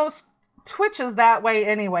such, Twitch is that way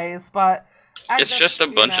anyways, but... It's just a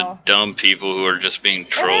bunch of dumb people who are just being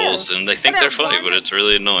trolls, and they think they're funny, but it's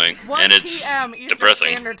really annoying, and it's depressing.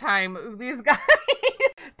 Standard Time, these guys,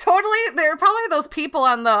 totally, they're probably those people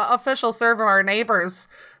on the official server, our neighbors,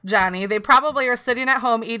 Johnny. They probably are sitting at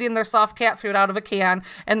home eating their soft cat food out of a can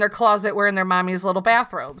in their closet wearing their mommy's little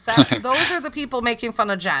bathrobes. Those are the people making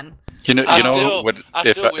fun of Jen. I still wish we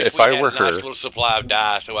had a nice little supply of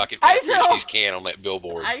dye so I could put Christy's can on that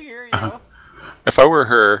billboard. I hear you. If I were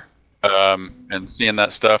her, and seeing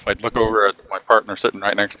that stuff, I'd look over at my partner sitting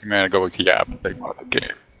right next to me and I'd go, yeah, but they bought the game.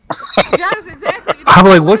 Yes, exactly. I'm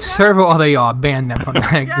like, what server are they on? Ban them from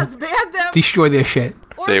that. Yes, ban them. Destroy their shit.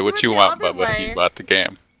 Say what you want, Bubba, he bought the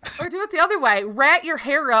game. Or do it the other way. Rat your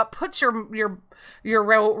hair up, put your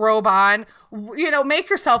robe on, make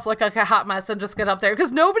yourself look like a hot mess and just get up there.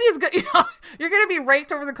 Because nobody's going to, you're going to be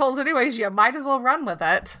raked over the coals anyways. You might as well run with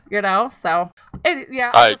it, So,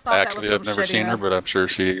 I just thought actually have never seen her, but I'm sure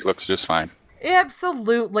she looks just fine.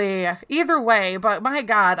 Absolutely. Either way, but my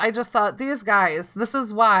God, I just thought these guys, this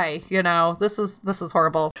is why, this is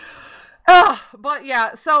horrible. But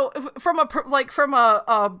yeah, so from a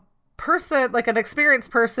person, like an experienced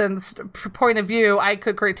person's point of view, I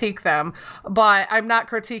could critique them, but I'm not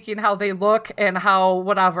critiquing how they look and how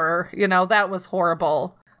whatever, that was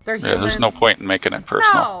horrible. They're humans. There's no point in making it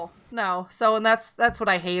personal. No. So, and that's what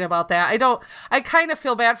I hate about that. I kind of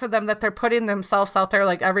feel bad for them that they're putting themselves out there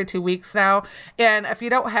like every 2 weeks now. And if you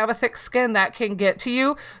don't have a thick skin, that can get to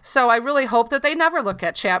you. So I really hope that they never look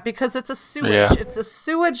at chat because it's a sewage. Yeah. It's a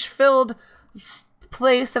sewage filled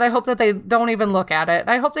place, and I hope that they don't even look at it.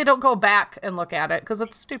 I hope they don't go back and look at it because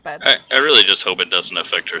it's stupid. I really just hope it doesn't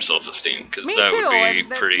affect her self-esteem because that would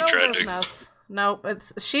be pretty tragic. Business. No,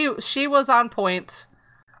 it's she was on point,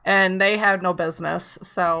 and they had no business.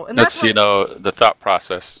 So and that's the thought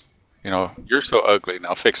process. You're so ugly.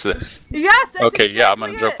 Now fix this. Yes. That's okay. Exactly yeah, I'm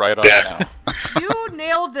gonna jump right on it now. You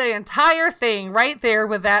nailed the entire thing right there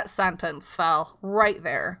with that sentence, Fel. Right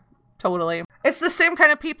there. Totally. It's the same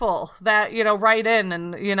kind of people that, write in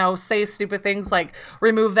and, say stupid things like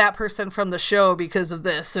remove that person from the show because of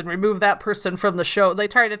this and remove that person from the show. They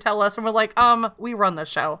try to tell us and we're like, we run the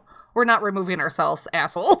show. We're not removing ourselves,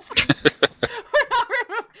 assholes.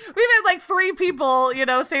 We've had like 3 people,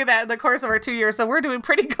 say that in the course of our 2 years, so we're doing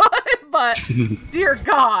pretty good, but dear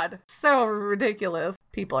God, so ridiculous.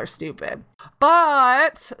 People are stupid.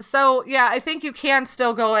 But, so, yeah, I think you can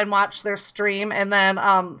still go and watch their stream, and then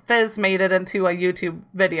Fizz made it into a YouTube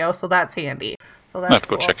video, so that's handy. So that's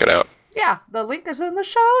cool. Go check it out. Yeah, the link is in the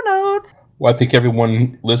show notes. Well, I think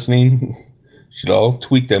everyone listening should all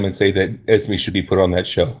tweet them and say that Esme should be put on that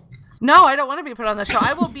show. No, I don't want to be put on the show.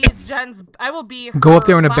 I will be her go up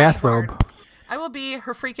there in a bodyguard. bathrobe. I will be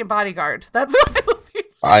her freaking bodyguard. That's what I will be.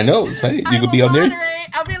 I know. You could be on there.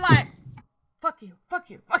 I'll be like, fuck you.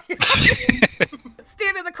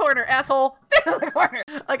 Stand in the corner, asshole. Stand in the corner.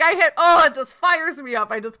 Like it just fires me up.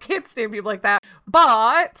 I just can't stand people like that.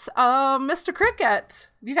 But, Mr. Cricket,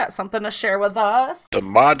 you got something to share with us. The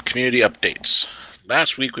mod community updates.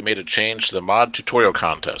 Last week we made a change to the mod tutorial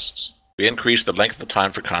contests. We increased the length of the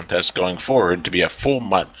time for contests going forward to be a full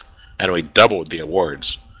month, and we doubled the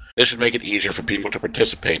awards. This should make it easier for people to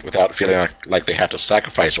participate without feeling like they have to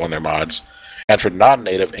sacrifice on their mods, and for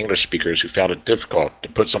non-native English speakers who found it difficult to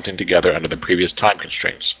put something together under the previous time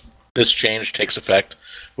constraints. This change takes effect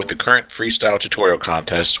with the current freestyle tutorial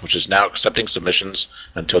contest, which is now accepting submissions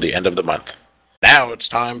until the end of the month. Now it's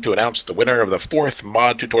time to announce the winner of the 4th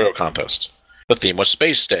mod tutorial contest. The theme was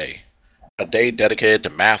Space Day, a day dedicated to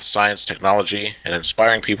math, science, technology, and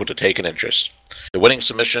inspiring people to take an interest. The winning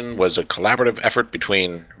submission was a collaborative effort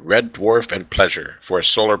between Red Dwarf and Pleasure for a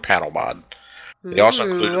solar panel mod. They also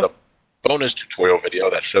included a bonus tutorial video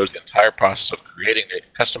that shows the entire process of creating the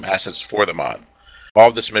custom assets for the mod. All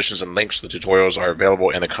of the submissions and links to the tutorials are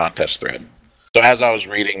available in the contest thread. So as I was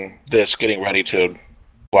reading this, I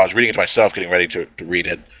was reading it to myself, getting ready to read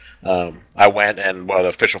it, I went and, the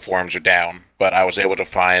official forums are down, but I was able to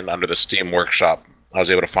find under the Steam Workshop, I was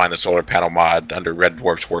able to find the solar panel mod under Red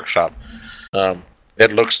Dwarf's Workshop.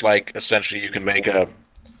 It looks like essentially you can make a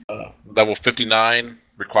level 59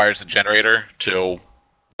 requires the generator to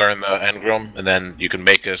learn the engram, and then you can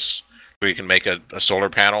make a solar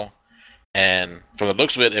panel. And from the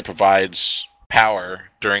looks of it, it provides power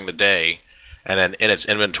during the day, and then in its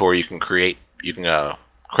inventory you can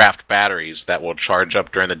craft batteries that will charge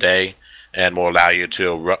up during the day and will allow you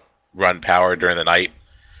to run power during the night.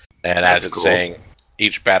 And as it's saying,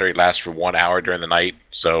 each battery lasts for 1 hour during the night.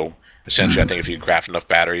 So essentially, I think if you craft enough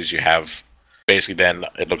batteries, you have basically then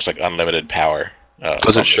it looks like unlimited power.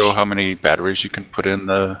 Does it show how many batteries you can put in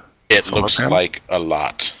the? It looks like a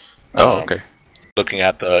lot. Oh, okay. Looking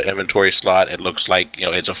at the inventory slot, it looks like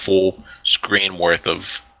it's a full screen worth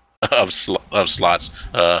of slots.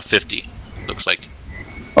 50 looks like.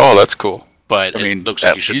 Oh, that's cool. But it looks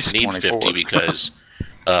like you should need 50 because,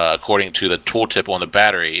 according to the tooltip on the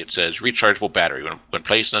battery, it says rechargeable battery. When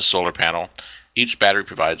placed in a solar panel, each battery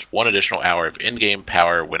provides 1 additional hour of in-game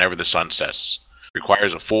power whenever the sun sets.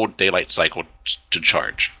 Requires a full daylight cycle to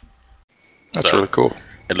charge. That's really cool.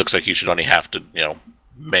 It looks like you should only have to,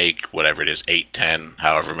 make whatever it is, 8, 10,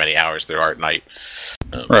 however many hours there are at night.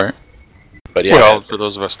 Right. But yeah. Well, for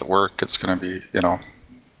those of us that work, it's going to be, a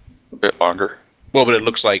bit longer. Well, but it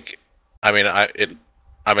looks like, I'm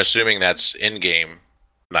assuming that's in-game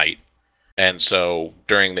night, and so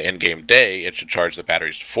during the in-game day, it should charge the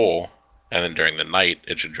batteries to full, and then during the night,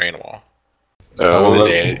 it should drain them all. The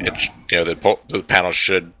day, the panels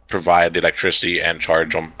should provide the electricity and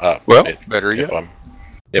charge them up. Well, better yet.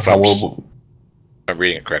 If I'm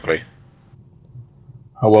reading it correctly.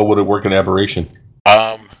 How well would it work in Aberration?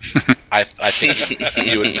 I think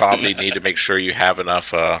you would probably need to make sure you have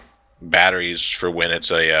enough batteries for when it's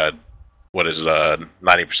a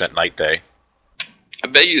 90% night day. I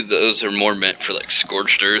bet you those are more meant for like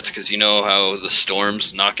scorched earth, because you know how the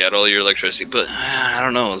storms knock out all your electricity. But I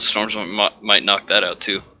don't know, the storms might knock that out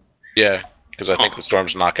too. Yeah, because I think the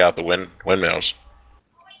storms knock out the windmills.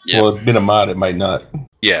 Yeah. Well, in a mod, it might not.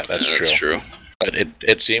 Yeah, that's true. That's true. But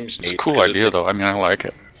it seems neat. It's a cool idea, though. I mean, I like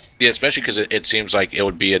it. Yeah, especially because it seems like it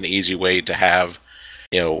would be an easy way to have,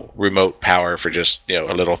 remote power for just, a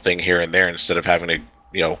little thing here and there instead of having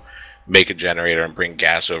to, make a generator and bring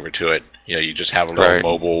gas over to it. You just have a little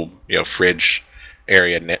mobile, fridge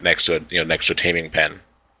area next to it, next to a taming pen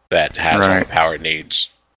that has all the power it needs.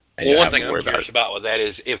 And Well, one thing I'm curious about with that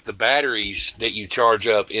is if the batteries that you charge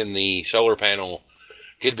up in the solar panel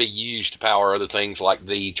could be used to power other things like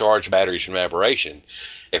the charged batteries from Aberration.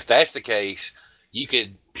 If that's the case, you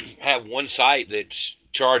could have one site that's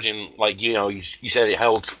charging, like, you said it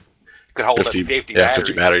could hold 50, up to 50 batteries.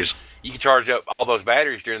 50 batteries. You could charge up all those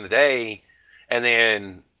batteries during the day, and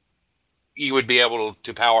then you would be able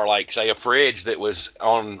to power, like, say, a fridge that was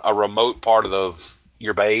on a remote part of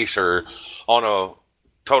your base or on a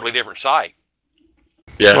totally different site.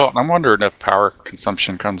 Yeah. Well, I'm wondering if power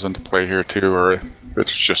consumption comes into play here too, or if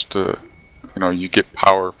it's just you get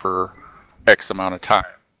power for X amount of time.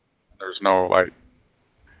 There's no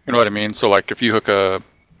you know what I mean? So like if you hook a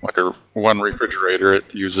one refrigerator, it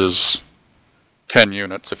uses 10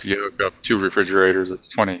 units. If you hook up 2 refrigerators, it's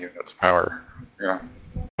 20 units of power. Yeah.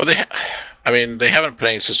 Well, they haven't put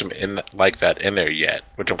any system in like that in there yet,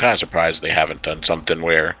 which I'm kind of surprised they haven't done something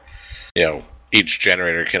where, each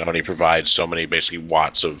generator can only provide so many basically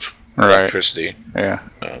watts of electricity. Yeah.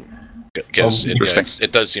 Because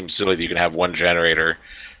it does seem silly that you can have one generator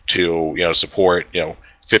to support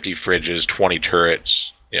 50 fridges, 20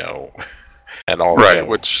 turrets, and all right.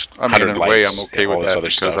 Which I mean, in a way, I'm okay with that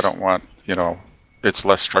because stuff. I don't want it's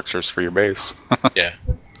less structures for your base. Yeah.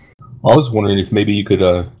 I was wondering if maybe you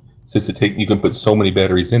could, since you can put so many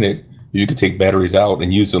batteries in it, you could take batteries out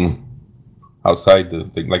and use them outside the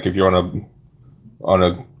thing. Like if you're on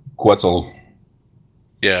a Quetzal,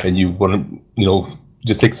 and you want to,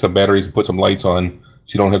 just take some batteries and put some lights on,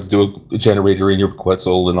 so you don't have to do a generator in your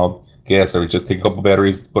Quetzal and all gas. Or just take a couple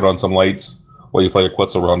batteries, put on some lights while you fly your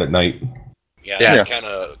Quetzal around at night. Yeah, kind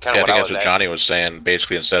of. I think that's what Johnny was saying.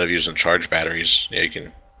 Basically, instead of using charge batteries, you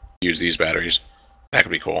can use these batteries. That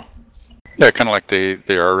could be cool. Yeah, kind of like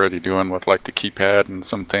they're already doing with like the keypad and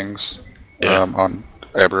some things on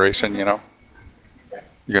Aberration. You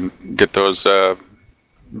can get those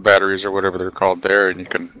batteries or whatever they're called there, and you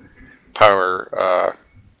can power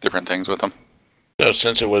different things with them. So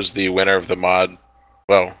since it was the winner of the mod,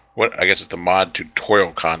 I guess it's the mod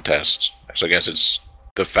tutorial contest. So I guess it's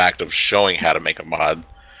the fact of showing how to make a mod.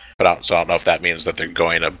 But I don't know if that means that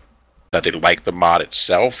that they like the mod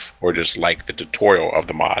itself or just like the tutorial of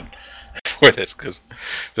the mod for this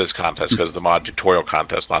contest, because the mod tutorial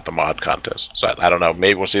contest, not the mod contest. So I don't know.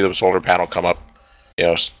 Maybe we'll see the solar panel come up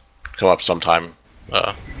sometime.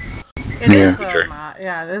 It is a mod.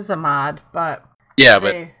 Yeah, it is a mod, but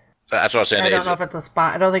but that's what I was saying. I don't know if it's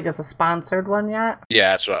I don't think it's a sponsored one yet.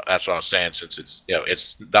 Yeah, that's what I was saying. Since it's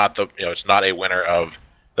it's not it's not a winner of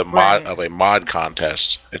the mod of a mod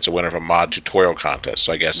contest. It's a winner of a mod tutorial contest.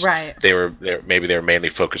 So I guess they were mainly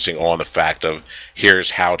focusing on the fact of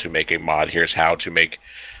here's how to make a mod. Here's how to make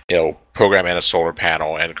program in a solar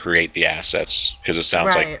panel and create the assets, because it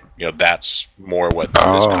sounds like that's more what this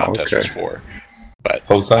contest was for. But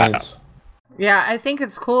full science. Yeah, I think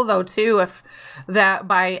it's cool though too if that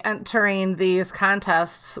by entering these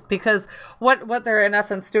contests, because what they're in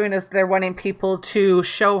essence doing is they're wanting people to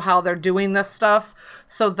show how they're doing this stuff,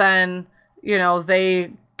 so then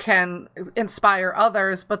they can inspire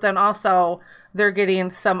others, but then also they're getting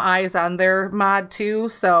some eyes on their mod too.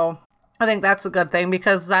 So I think that's a good thing,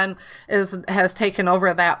 because Zen has taken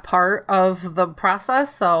over that part of the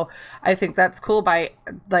process. So I think that's cool by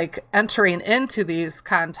entering into these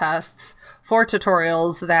contests for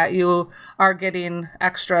tutorials that you are getting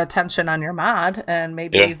extra attention on your mod, and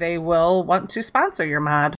maybe they will want to sponsor your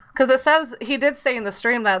mod. Because he did say in the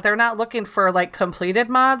stream that they're not looking for completed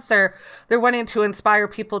mods. They're wanting to inspire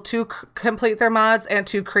people to complete their mods and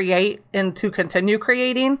to create and to continue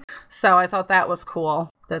creating. So I thought that was cool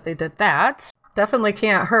that they did that. Definitely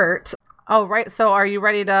can't hurt. All right, so are you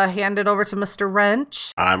ready to hand it over to Mr.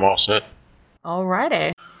 Wrench? I'm all set.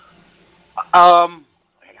 Alrighty. I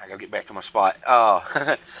gotta get back to my spot.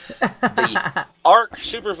 The ARC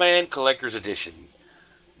Superfan Collector's Edition.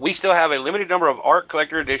 We still have a limited number of ARC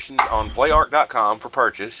Collector Editions on PlayArc.com for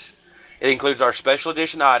purchase. It includes our special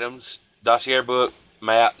edition items, dossier book,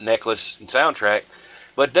 map, necklace, and soundtrack,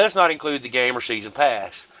 but does not include the game or season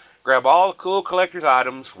pass. Grab all the cool collector's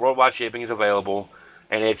items. Worldwide shipping is available,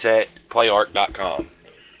 and it's at PlayArc.com.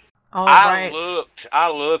 All right.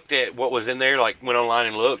 I looked at what was in there, went online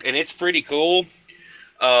and looked, and it's pretty cool.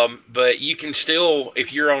 But you can still,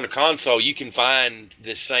 if you're on a console, you can find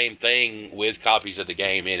the same thing with copies of the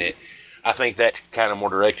game in it. I think that's kind of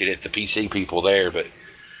more directed at the PC people there, but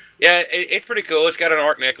yeah, it's pretty cool. It's got an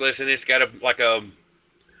ARC necklace, and it's got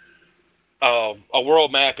a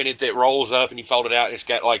world map in it that rolls up and you fold it out, and it's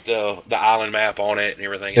got the island map on it and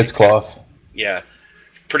everything. It's cloth. Yeah.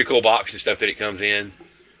 Pretty cool box and stuff that it comes in.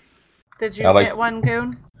 Did you get one,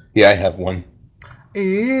 Goon? Yeah, I have one.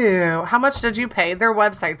 Ew. How much did you pay? Their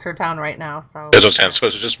websites are down right now, so... So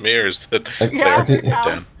it's just me, or is that... I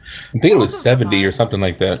think it was 70 or something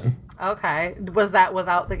like that. Okay. Was that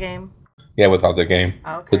without the game? Yeah, without the game.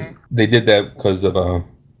 Okay. But they did that because of the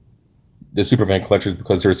Superfan collectors,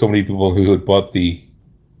 because there were so many people who had bought the...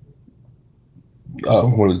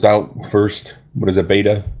 when it was out first,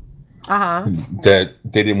 beta? Uh-huh. That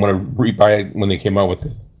they didn't want to rebuy it when they came out with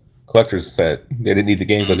the collector's set. They didn't need the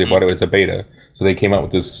game, but they bought it as a beta. So they came out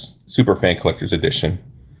with this Superfan Collector's Edition.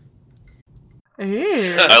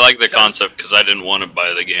 I like the concept because I didn't want to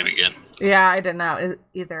buy the game again. Yeah, I did not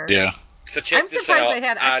either. Yeah. So check I'm surprised they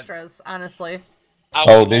had extras, honestly.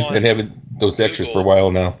 They've been having those extras for a while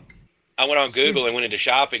now. I went on Google and went into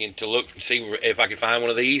shopping and to look and see if I could find one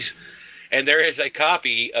of these. And there is a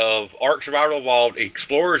copy of ARC Survival Evolved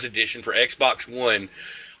Explorers Edition for Xbox One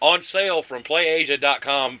on sale from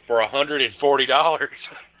PlayAsia.com for $140.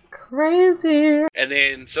 Crazy. And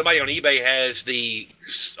then somebody on eBay has the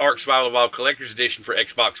ARC Survival Evolved Collector's Edition for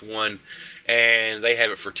Xbox One, and they have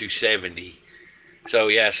it for $270. So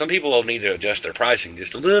yeah, some people will need to adjust their pricing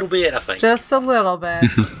just a little bit, I think. Just a little bit.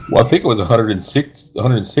 Well, I think it was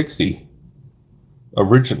 160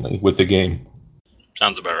 originally with the game.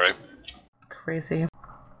 Sounds about right. Crazy.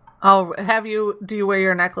 Oh, do you wear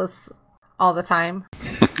your necklace all the time?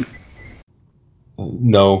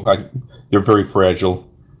 No, they're very fragile.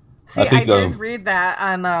 See, I did read that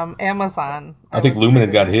on Amazon. I think Lumen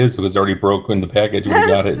had got his. It was already broken in the package when we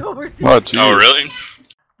got it. So ridiculous. Oh, really?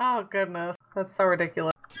 Oh, goodness. That's so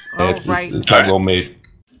ridiculous. Yeah, it's not well made.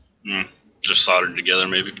 Just soldered together,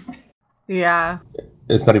 maybe. Yeah.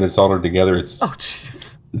 It's not even soldered together. It's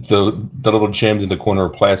jeez. It's the little gems in the corner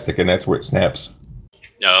of plastic, and that's where it snaps.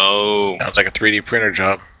 No. Sounds like a 3D printer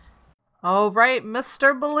job. All right,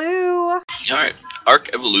 Mr. Blue. All right.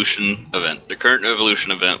 Arc Evolution event. The current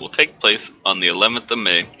Evolution event will take place on the 11th of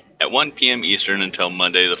May at 1 p.m. Eastern until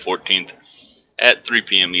Monday the 14th at 3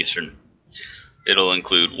 p.m. Eastern. It'll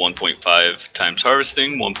include 1.5 times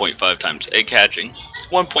harvesting, 1.5 times egg hatching,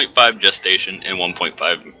 1.5 gestation, and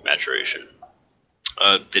 1.5 maturation.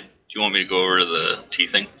 Did you want me to go over the tea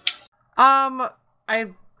thing? I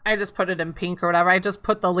just put it in pink or whatever. I just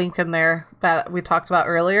put the link in there that we talked about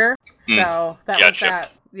earlier. So that was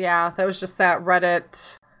that. Yeah, that was just that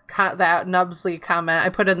Reddit, that Nubsley comment I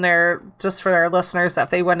put in there just for our listeners if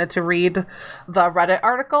they wanted to read the Reddit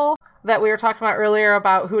article that we were talking about earlier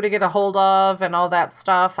about who to get a hold of and all that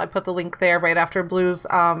stuff. I put the link there right after Blue's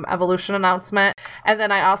evolution announcement. And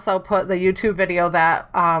then I also put the YouTube video that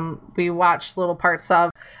we watched little parts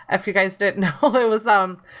of. If you guys didn't know, it was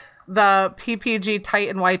the PPG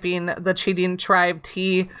Titan wiping the cheating tribe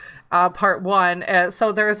T part 1.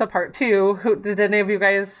 So there is a part 2. Did any of you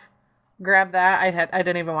guys grab that? I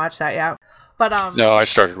didn't even watch that yet. But no, I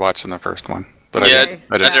started watching the first one. But yeah,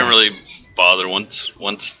 I didn't really bother once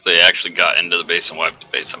they actually got into the base and wiped the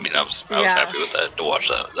base. I mean, I was happy with that to watch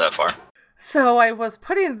that far. So I was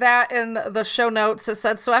putting that in the show notes. It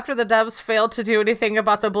said, so after the devs failed to do anything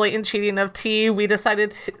about the blatant cheating of T, we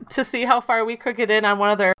decided to see how far we could get in on one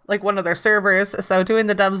of their servers. So doing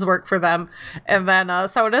the devs work for them. And then,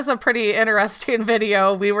 so it is a pretty interesting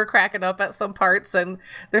video. We were cracking up at some parts, and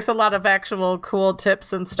there's a lot of actual cool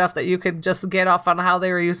tips and stuff that you could just get off on how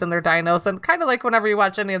they were using their dinos. And kind of like whenever you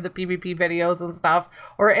watch any of the PvP videos and stuff,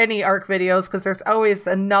 or any ARC videos, because there's always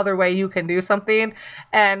another way you can do something.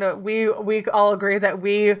 And we all agree that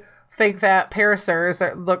we think that Paracers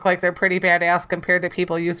look like they're pretty badass compared to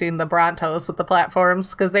people using the Brontos with the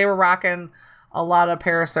platforms, because they were rocking a lot of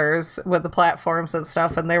Paracers with the platforms and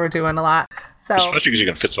stuff, and they were doing a lot. So especially because you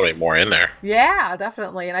can fit so many more in there. Yeah,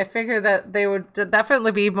 definitely. And I figured that they would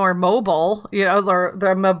definitely be more mobile,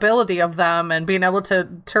 the mobility of them and being able to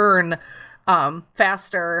turn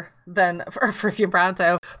faster than a freaking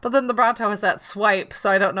Bronto. But then the Bronto has that swipe, so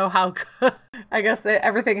I don't know how I guess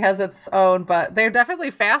everything has its own, but they're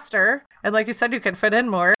definitely faster. And like you said, you can fit in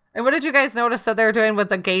more. And what did you guys notice that they were doing with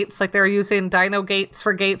the gates? Like they were using dino gates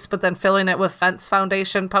for gates, but then filling it with fence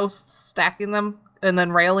foundation posts, stacking them, and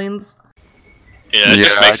then railings. Yeah, it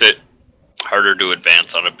just makes it harder to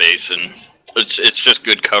advance on a base, and it's just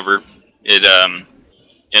good cover.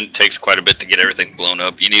 It takes quite a bit to get everything blown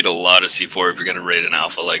up. You need a lot of C4 if you're going to raid an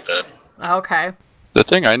alpha like that. Okay. The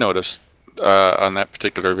thing I noticed on that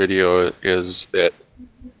particular video is that,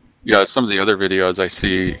 some of the other videos I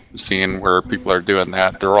seeing where people are doing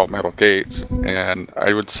that, they're all metal gates, and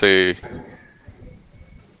I would say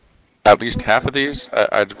at least half of these,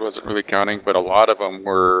 I wasn't really counting, but a lot of them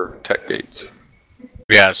were tech gates.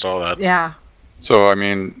 Yeah, I saw that. Yeah. So, I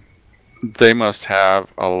mean, they must have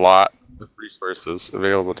a lot of resources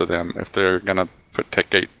available to them if they're going to put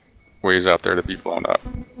tech gate ways out there to be blown up.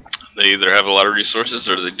 They either have a lot of resources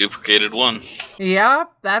or they duplicated one.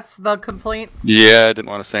 Yep, that's the complaints. Yeah, I didn't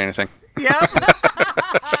want to say anything. Yep.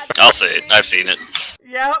 I'll say it. I've seen it.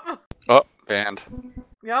 Yep. Oh, banned.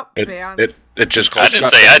 Yep, banned. It just costs... I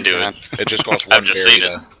didn't say I'd do it. It just costs one berry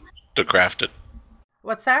to craft it.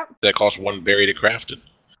 What's that? That costs one berry to craft it.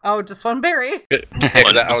 Oh, just one berry?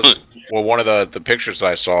 One of the pictures that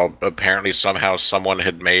I saw, apparently somehow someone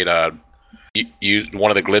had made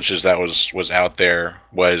one of the glitches that was out there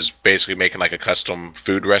was basically making like a custom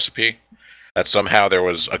food recipe. That somehow there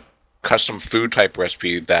was a custom food type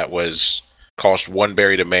recipe that was cost one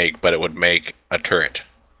berry to make, but it would make a turret.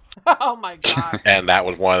 Oh my god! And that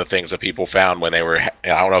was one of the things that people found when they were. I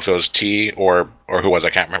don't know if it was T or who was. I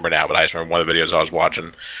can't remember now, but I just remember one of the videos I was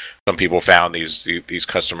watching. Some people found these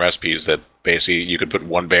custom recipes that basically you could put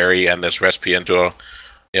one berry and this recipe into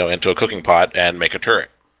a cooking pot and make a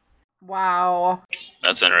turret. Wow.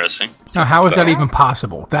 That's interesting. Now, how is that even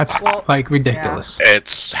possible? That's ridiculous. Yeah.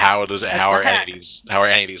 It's how are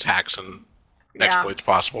any of these hacks and exploits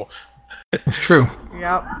possible? It's true.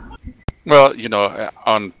 Yep. Well,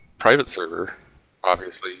 on private server,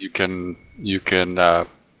 obviously you can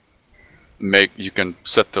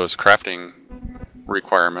set those crafting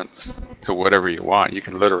requirements to whatever you want. You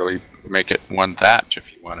can literally make it one thatch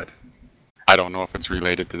if you wanted. I don't know if it's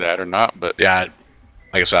related to that or not, but yeah.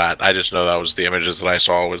 like I said, I just know that was the images that I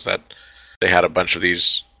saw was that they had a bunch of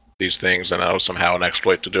these things, and that was somehow an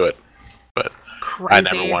exploit to do it. But Crazy. I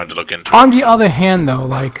never wanted to look into it. On the other hand, though,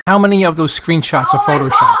 like, how many of those screenshots are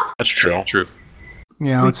photoshopped? That's true. True. You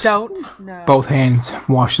know, We it's don't know. both hands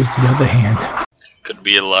washes the other hand. Could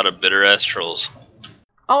be a lot of bitter ass trolls.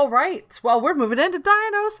 All right. Well, we're moving into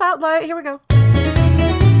Dino Spotlight. Here we go.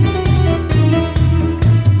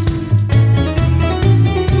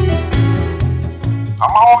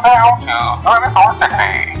 Come on down to Dinosaur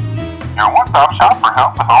City, your one-stop shop for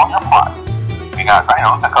help with all your plots. We got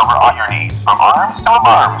dinos to cover all your needs, from arms to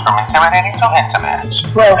alarms, from intimidating to intimate.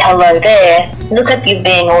 Well, hello there. Look at you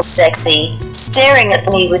being all sexy, staring at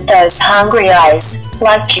me with those hungry eyes,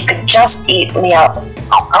 like you could just eat me up.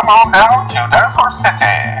 So come on down to Dinosaur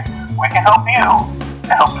City. We can help you.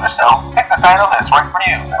 To help yourself, pick the dino that's right for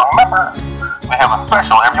you. And remember, we have a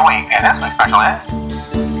special every week, and this week's special is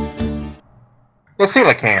the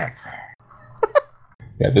coelacanth.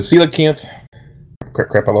 Yeah, the coelacanth.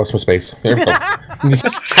 Crap, I lost my space. There we go.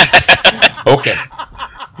 Okay.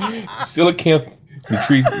 Coelacanth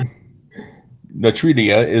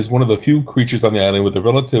Natredia is one of the few creatures on the island with a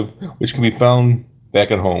relative which can be found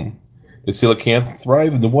back at home. The coelacanth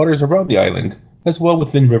thrive in the waters around the island, as well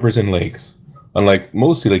within rivers and lakes. Unlike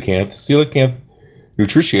most coelacanth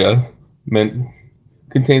Nutritia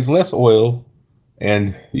contains less oil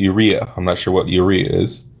and urea. I'm not sure what urea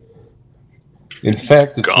is. In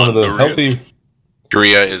fact, it's one of the healthy...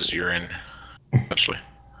 Urea is urine, essentially.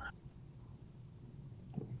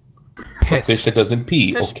 Piss. Fish that doesn't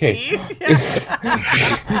pee. Fish Okay. pee?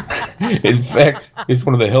 In fact, it's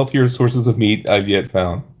one of the healthier sources of meat I've yet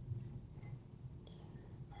found.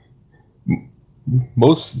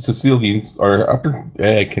 Most Sicilians are upper.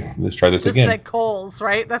 Let's try this Just again. said coals,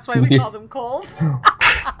 right? That's why we call them coals.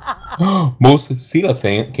 Most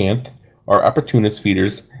coelacanth are opportunist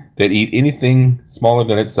feeders that eat anything smaller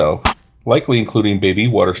than itself, likely including baby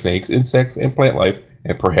water snakes, insects, and plant life,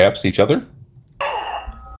 and perhaps each other.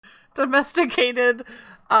 Domesticated.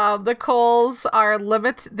 The coals are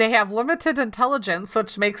They have limited intelligence,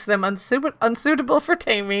 which makes them unsuitable for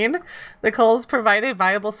taming. The coals provide a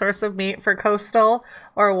viable source of meat for coastal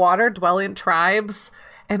or water-dwelling tribes.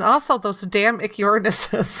 And also those damn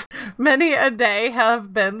Ichthyornis. Many a day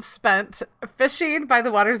have been spent fishing by the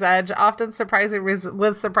water's edge, often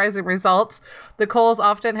with surprising results. The coals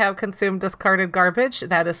often have consumed discarded garbage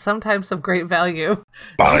that is sometimes of great value.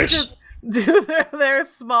 Nice. Due to their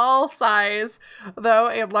small size, though,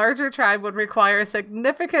 a larger tribe would require a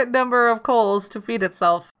significant number of coals to feed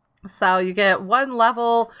itself. So you get one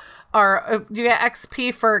level, or you get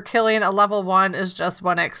XP for killing a level 1 is just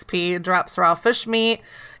 1 XP. It drops raw fish meat.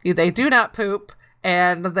 They do not poop.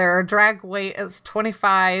 And their drag weight is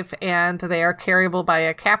 25, and they are carryable by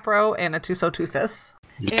a Capro and a Tusoteuthis.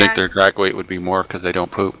 You'd think their drag weight would be more because they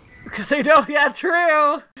don't poop. Because they don't, yeah,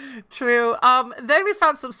 true. Then we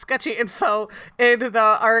found some sketchy info in the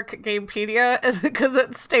Ark Gamepedia, because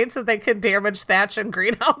it states that they can damage thatch and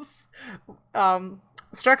greenhouse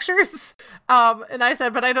structures. And I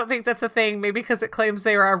said, but I don't think that's a thing, maybe because it claims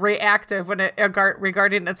they are reactive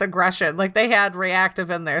regarding its aggression. Like, they had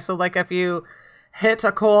reactive in there, so like if you hit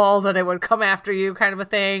a coal, then it would come after you, kind of a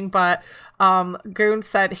thing, but Goon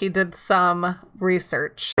said he did some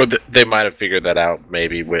research. But they might have figured that out,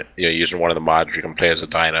 maybe with using one of the mods you can play as a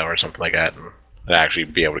dino or something like that, and actually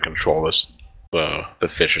be able to control the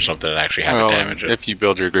fish or something and actually have it damage it. If you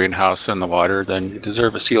build your greenhouse in the water, then you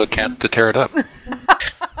deserve a coelacanth to tear it up. There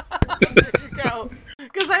you go.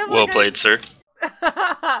 Well played, sir.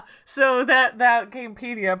 So that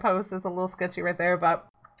Gamepedia post is a little sketchy right there, but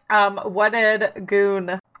what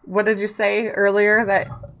did you say earlier that...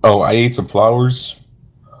 Oh, I ate some flowers,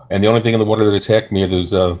 and the only thing in the water that attacked me are those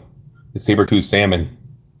the saber-toothed salmon.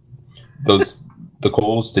 The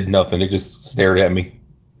coals did nothing. They just stared at me.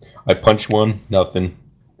 I punched one, nothing.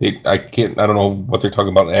 I don't know what they're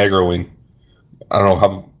talking about aggroing. I don't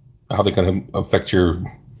know how they can affect your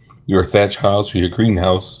thatch house or your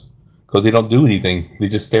greenhouse, because they don't do anything. They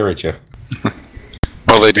just stare at you.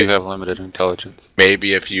 Well, they do have limited intelligence.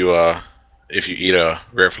 Maybe if you eat a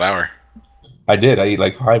rare flower. I did. I ate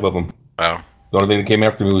like 5 of them. Wow. The only thing that came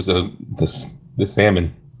after me was the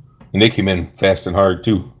salmon, and they came in fast and hard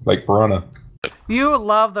too, like piranha. You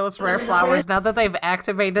love those rare flowers. Now that they've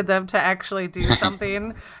activated them to actually do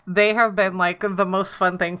something, they have been like the most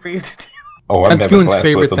fun thing for you to do. Oh, I'm That's Goon's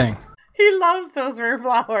favorite thing. He loves those rare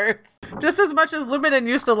flowers. Just as much as Luminen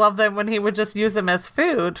used to love them when he would just use them as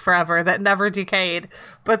food forever that never decayed.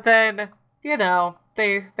 But then,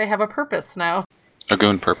 they have a purpose now. A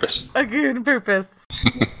Goon purpose. A Goon purpose.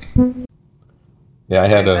 Yeah,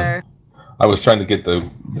 I I was trying to get the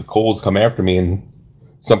colds come after me, and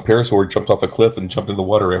some parasaur jumped off a cliff and jumped in the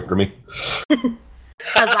water after me.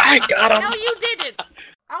 I got him. No, you didn't.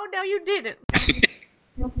 Oh, no, you didn't.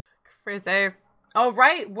 Crazy. Oh,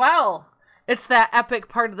 right. Well, it's that epic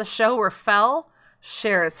part of the show where Fel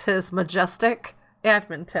shares his majestic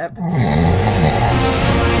admin tip.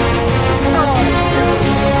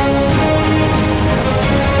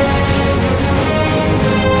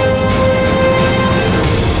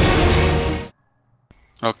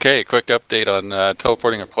 Okay, quick update on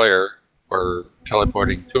teleporting a player, or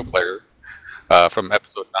teleporting to a player, from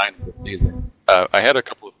episode 9 of the season. I had a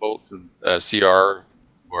couple of folks in CR,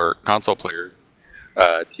 or console players,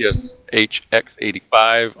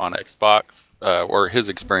 TSHX85 on Xbox, or his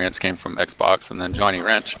experience came from Xbox, and then Johnny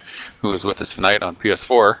Wrench, who was with us tonight on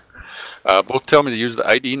PS4. Both tell me to use the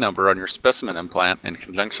ID number on your specimen implant in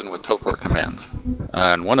conjunction with teleport commands.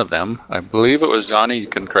 And one of them, I believe it was Johnny, you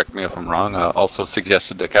can correct me if I'm wrong, also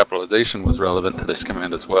suggested that capitalization was relevant to this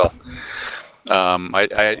command as well.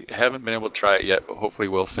 I haven't been able to try it yet, but hopefully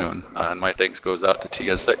will soon. And my thanks goes out to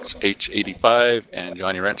TSH85 and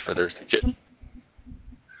Johnny Wrench for their suggestion.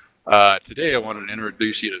 Today I wanted to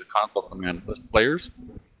introduce you to the console command list players.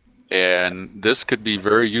 And this could be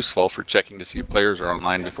very useful for checking to see if players are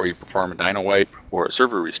online before you perform a dyno wipe or a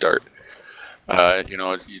server restart. You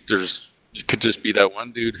could just be that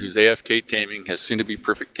one dude who's AFK taming, has soon to be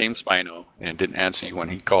perfect tame Spino, and didn't answer you when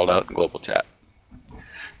he called out in global chat.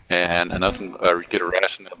 And nothing, get a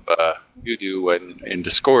ration of you do in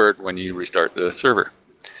Discord when you restart the server.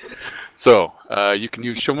 So you can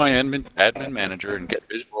use Show My Admin Manager and get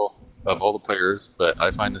visual of all the players, but I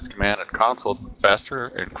find this command at console faster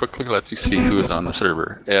and quickly lets you see who is on the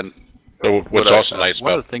server. And what's also nice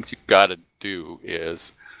one about of the things you've got to do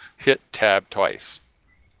is hit tab twice.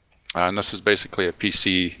 And this is basically a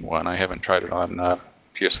PC one. I haven't tried it on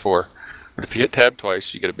PS4. But if you hit tab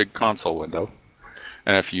twice, you get a big console window.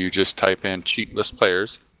 And if you just type in cheat list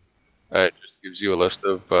players, it just gives you a list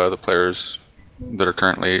of the players that are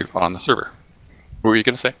currently on the server. What were you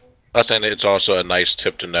going to say? I was saying it's also a nice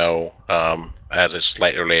tip to know, as a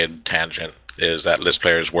slightly related tangent, is that list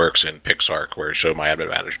players works in PixArk, where Show My Admin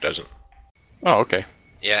Manager doesn't. Oh, okay.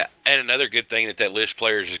 Yeah, and another good thing that list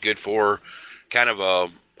players is good for, kind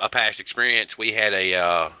of a past experience. We had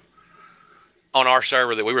on our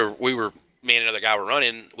server that we were me and another guy were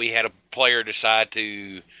running. We had a player decide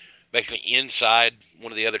to basically inside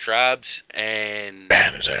one of the other tribes and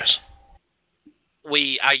ban his ass.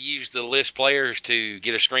 I used the list players to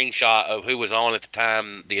get a screenshot of who was on at the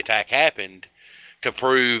time the attack happened to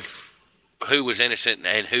prove who was innocent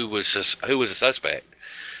and who was a suspect.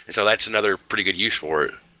 And so that's another pretty good use for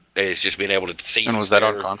it. Is just being able to see. And was that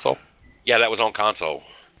on console? Yeah, that was on console.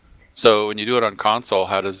 So when you do it on console,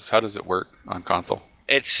 how does it work on console?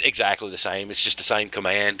 It's exactly the same. It's just the same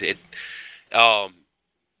command. Well,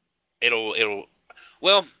 I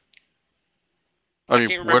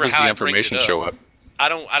mean, where does the information show up? I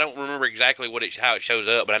don't remember exactly how it shows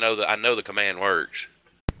up, but I know the command works.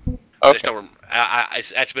 Okay. I just don't.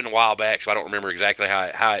 That's been a while back, so I don't remember exactly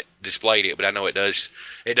how it displayed it, but I know it does.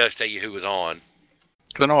 It does tell you who was on.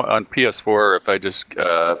 Because I know on PS4, if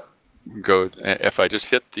I just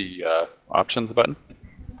hit the options button,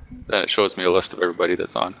 then it shows me a list of everybody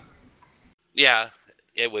that's on. Yeah,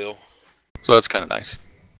 it will. So that's kind of nice.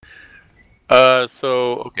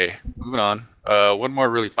 Okay, moving on. One more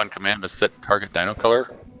really fun command is set target dino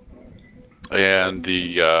color. And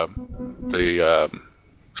the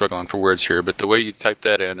struggling for words here, but the way you type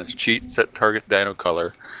that in is cheat set target dino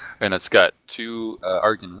color, and it's got two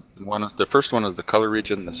arguments. And the first one is the color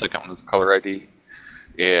region, the second one is the color ID.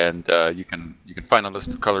 And you can find a list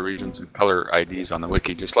of color regions and color IDs on the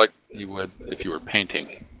wiki, just like you would if you were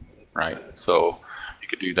painting, right? So you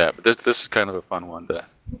could do that. But this is kind of a fun one to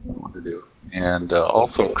do. And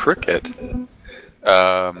also Cricket,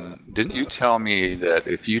 didn't you tell me that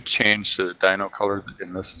if you change the dino color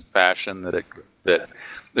in this fashion, that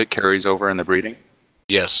it carries over in the breeding?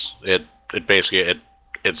 Yes, it basically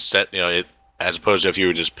it's set. It as opposed to if you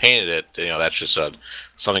were just painted it. That's just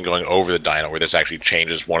something going over the dino, where this actually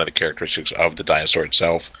changes one of the characteristics of the dinosaur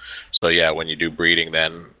itself. So yeah, when you do breeding,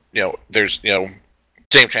 then there's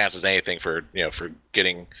same chance as anything for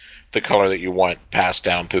getting the color that you want passed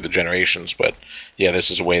down through the generations. But yeah, this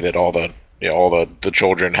is a way that all the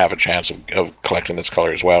children have a chance of collecting this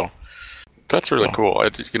color as well. That's really cool. I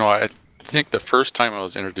think the first time I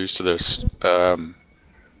was introduced to this,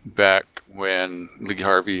 back when Lee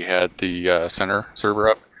Harvey had the center server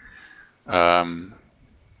up,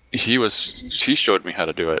 she showed me how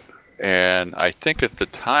to do it, and I think at the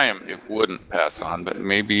time it wouldn't pass on, but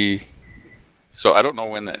maybe. So I don't know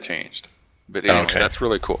when that changed. But anyway, that's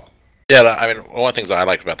really cool. Yeah, I mean, one of the things that I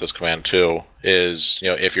like about this command too is,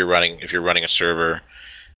 if you're running a server,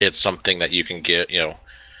 it's something that you can get,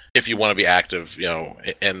 if you want to be active,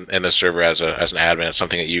 in the server as an admin, it's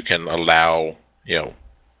something that you can allow your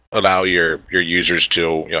users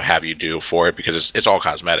to have you do for it, because it's all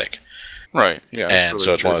cosmetic. Right. Yeah. And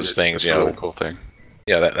so it's one of those things. It's a really cool thing.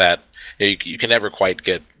 Yeah. That you can never quite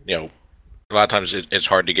get. A lot of times it's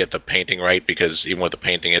hard to get the painting right, because even with the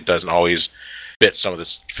painting, it doesn't always fit some of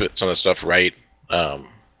the stuff right.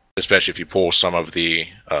 Especially if you pull some of the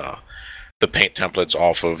paint templates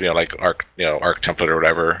off of like Arc template or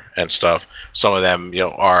whatever and stuff. Some of them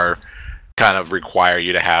are kind of require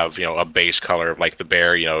you to have a base color, like the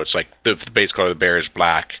bear. It's like the base color of the bear is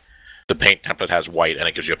black. The paint template has white, and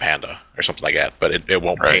it gives you a panda or something like that. But it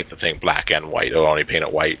won't paint the thing black and white. It'll only paint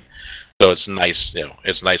it white. So it's nice.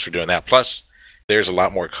 It's nice for doing that. Plus, there's a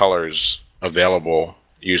lot more colors available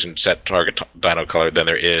using set target dino color than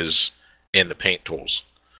there is in the paint tools.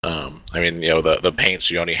 I mean, the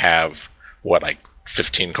paints, you only have like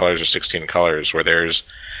 15 colors or 16 colors, where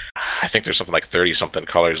I think there's something like 30 something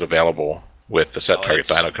colors available with the set target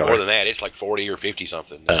dino color. More than that, it's like 40 or 50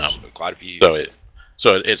 something. There's quite a few.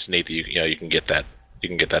 So it's neat that you can get that. You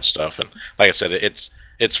can get that stuff, and like I said, it's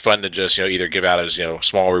fun to just either give out as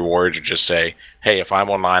small rewards, or just say, hey, if I'm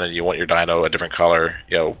online and you want your dino a different color,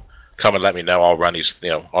 come and let me know. I'll run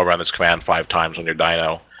I'll run this command 5 times on your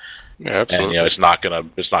dino. Yeah, absolutely. And it's not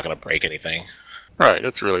gonna break anything. Right.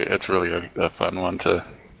 It's really a fun one to.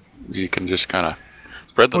 You can just kind of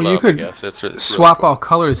spread the love. You could I guess. It's swap really cool. all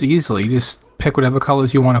colors easily. You just pick whatever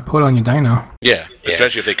colors you want to put on your dino. Yeah,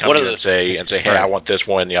 especially if they come in and say, hey, I want this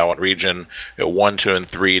one. I want region 1, 2, and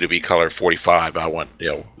 3 to be color 45. I want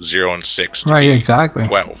 0 and 6 to be exactly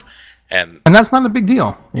 12. And that's not a big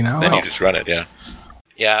deal, Then you just run it, yeah.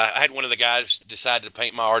 Yeah, I had one of the guys decide to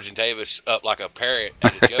paint my Argentavis up like a parrot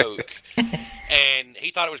as a joke, and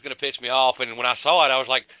he thought it was going to piss me off. And when I saw it, I was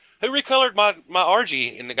like, "Who recolored my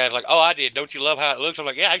Argy?" And the guy's like, "Oh, I did. Don't you love how it looks?" I'm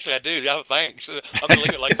like, "Yeah, actually, I do. Oh, thanks. I'm gonna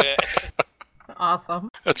leave it like that."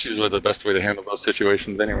 Awesome. That's usually the best way to handle those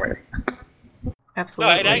situations, anyway.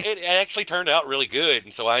 Absolutely. No, it actually turned out really good,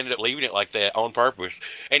 and so I ended up leaving it like that on purpose.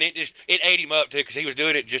 And it ate him up too, because he was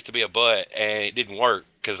doing it just to be a butt, and it didn't work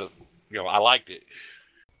because I liked it.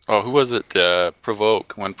 Oh, who was it?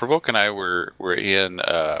 Provoke. When Provoke and I were in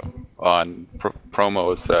on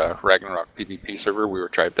Promo's Ragnarok PvP server, we were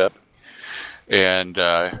tribed up. And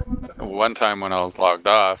one time when I was logged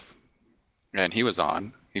off, and he was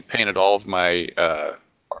on, he painted all of my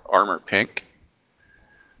armor pink.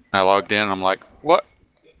 I logged in, and I'm like, "What?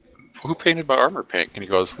 Who painted my armor pink?" And he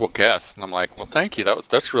goes, "Well, guess." And I'm like, "Well, thank you.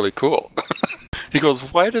 That's really cool." He goes,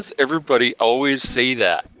 "Why does everybody always say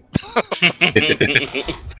that?"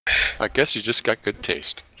 I guess you just got good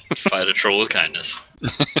taste. Fight a troll with kindness.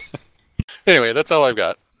 Anyway, that's all I've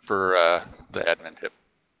got for the admin tip.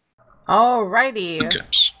 Alrighty.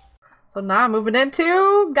 Tips. So now moving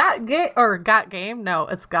into Got Game. No,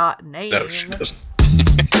 it's Got Name. No, she doesn't.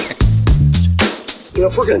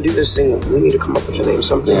 If we're gonna do this thing, we need to come up with a name.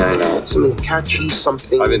 Something, something catchy.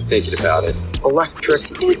 Something. I've been thinking about it. Electric.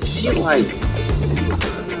 Things feel like.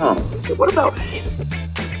 So what about?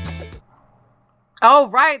 Oh,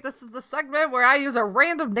 right. This is the segment where I use a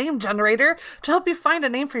random name generator to help you find a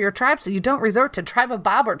name for your tribe so you don't resort to Tribe of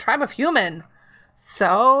Bob or Tribe of Human.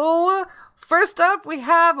 So, first up, we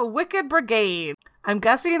have a Wicked Brigade. I'm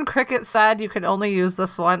guessing Cricket said you can only use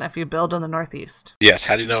this one if you build in the Northeast. Yes,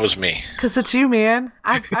 how do you know it was me? Because it's you, man.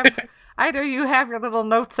 I know you have your little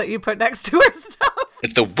notes that you put next to our stuff.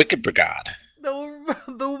 It's the Wicked Brigade.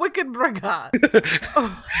 The Wicked Brigade.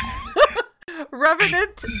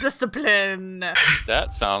 Revenant Discipline.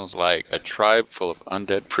 That sounds like a tribe full of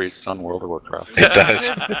undead priests on World of Warcraft. It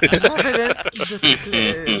does. Revenant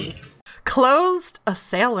Discipline. Closed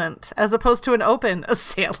Assailant, as opposed to an open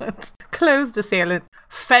assailant. Closed Assailant.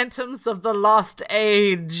 Phantoms of the Lost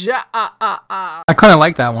Age. I kind of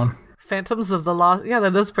like that one. Phantoms of the Lost... Yeah,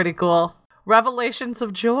 that is pretty cool. Revelations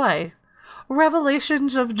of Joy.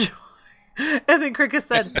 Revelations of Joy. And then Cricket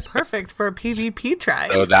said, perfect for a PvP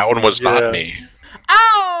tribe. No, that one was not me.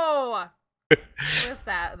 Oh! Who is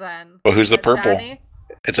that, then? Well, who's the purple? Johnny?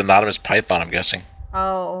 It's Anonymous Python, I'm guessing.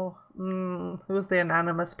 Oh, who's the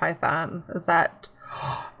Anonymous Python? Is that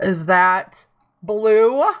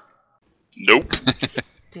Blue? Nope.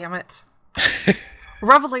 Damn it.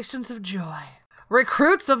 Revelations of Joy.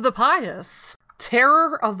 Recruits of the Pious.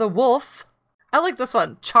 Terror of the Wolf. I like this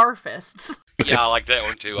one. Charfists. Yeah, I like that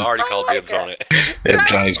one too. I already called dibs on it. Yeah,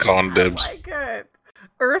 Johnny's calling dibs. I like it.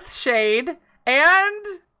 Earthshade and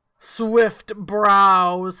Swift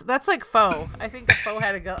Brows. That's like Foe. I think Foe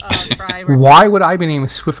had a try. Why would I be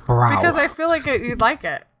named Swift Brow? Because I feel like you'd like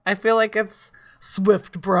it. I feel like it's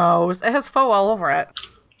Swift Brows. It has Foe all over it.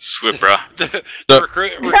 Swift Brow. the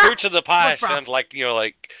recruits of the pie sound like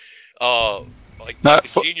Not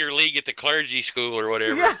the junior league at the clergy school or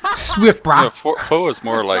whatever. Yeah. Swift Brow. Foe is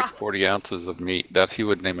more like 40 ounces of meat. That he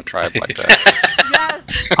would name a tribe like that. Yes.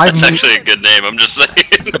 That's actually a good name. I'm just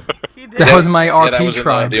saying. That was my RP that was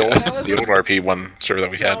tribe. the old RP one server that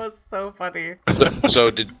we had. That was so funny.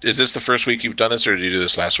 So is this the first week you've done this, or did you do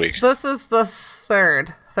this last week? This is the third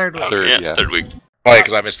week. Third week. Oh, yeah,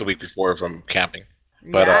 because I missed the week before from camping.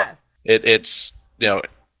 But Yes. it's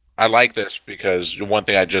I like this because one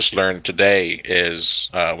thing I just learned today is,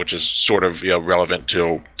 which is sort of relevant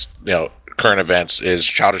to current events, is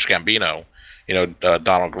Childish Gambino.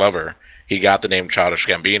 Donald Glover. He got the name Childish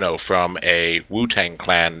Gambino from a Wu-Tang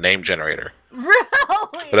Clan name generator. Really?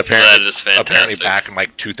 But apparently, That is fantastic. apparently back in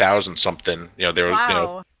like 2000 something, there was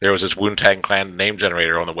Wow. there was this Wu-Tang Clan name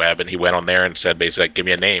generator on the web, and he went on there and said basically, like, give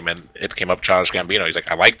me a name, and it came up Childish Gambino. He's like,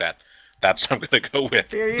 I like that. That's what I'm gonna go with.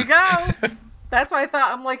 There you go. That's why I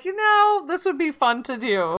thought, I'm like, this would be fun to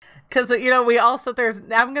do. Because, we all sit there.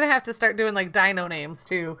 I'm going to have to start doing, like, dino names,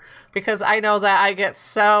 too. Because I know that I get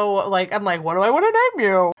so, like, I'm like, what do I want to name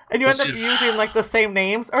you? And you end up using, like, the same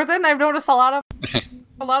names. Or then I've noticed a lot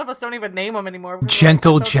of us don't even name them anymore.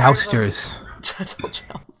 Gentle Jousters. Gentle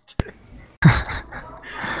Jousters.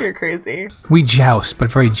 You're crazy. We joust, but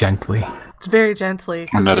very gently. Very gently.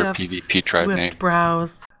 'Cause Another you have PvP tribe Swift name.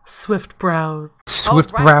 Brows. Swift Brows.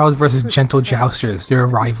 Swift right. Brows versus Gentle Jousters. They're a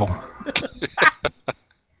rival.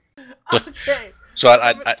 Okay. So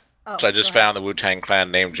I go just found the Wu-Tang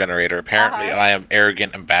Clan name generator. Apparently, I am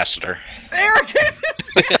Arrogant Ambassador. Arrogant.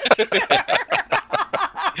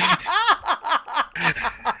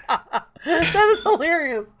 That is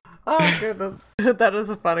hilarious. Oh goodness, that is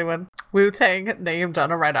a funny one. Wu-Tang named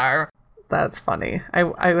on a red R. That's funny. I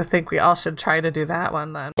would think we all should try to do that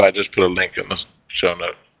one then. So I just put a link in the show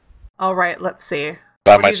note. All right, let's see.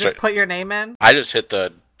 I Would might you just start- put your name in? I just hit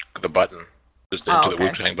the button, just into the okay.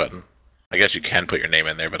 Wu-Tang button. I guess you can put your name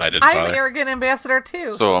in there, but I didn't I'm bother. Arrogant Ambassador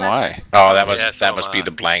too. So am that's- I. Oh, that must Yeah, so that must am be I.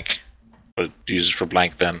 the blank. But use it for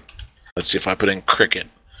blank then. Let's see if I put in Cricket,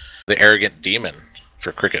 the Arrogant Demon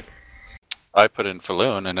for Cricket. I put in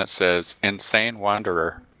Falloon and it says Insane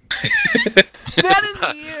Wanderer. That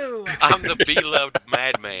is you. I'm the beloved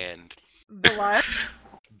madman. The what?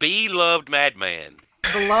 Beloved madman.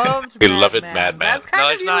 Beloved. Beloved Madman. madman. That's kind No,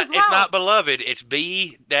 of it's you not. as well. It's not beloved. It's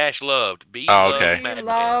B-loved. Oh, okay. Madman.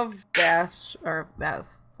 Love dash or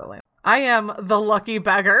that's silly. I am the lucky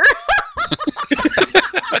beggar.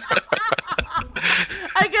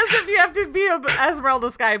 I guess if you have to be a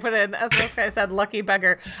Esmeralda Sky, put in Esmeralda Sky said lucky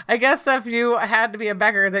beggar. I guess if you had to be a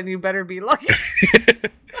beggar, then you better be lucky.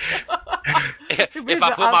 If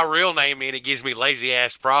I put my real name in, it gives me lazy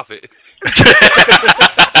ass profit.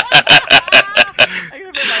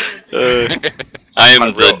 I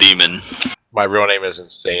am the demon. My real name is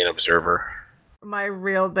Insane Observer. My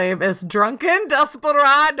real name is Drunken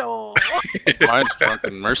Desperado. Mine's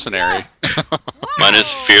Drunken Mercenary. Mine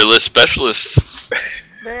is Fearless Specialist.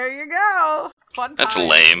 There you go. Fun That's times.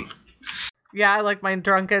 lame. Yeah, I like my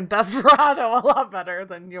Drunken Desperado a lot better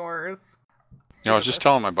than yours. I was just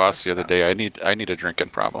telling my boss the other day I need a drinking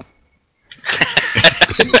problem.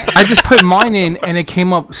 I just put mine in and it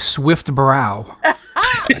came up Swift Brow.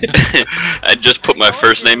 I just put my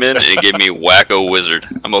first name in and it gave me Wacko Wizard.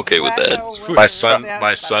 I'm okay with that.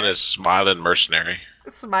 My son is Smiling Mercenary.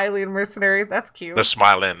 Smiling Mercenary, that's cute. The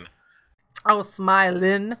Smiling. Oh,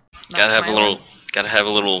 Smiling. Gotta have a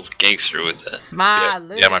little gangster with that.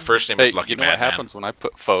 Smiling. Yeah, my first name Hey, is Lucky you know what Madman. happens when I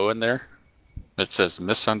put foe in there? It says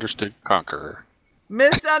Misunderstood Conqueror.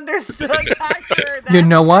 Misunderstood Conqueror. You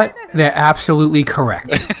know what? They're absolutely correct.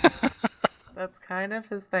 That's kind of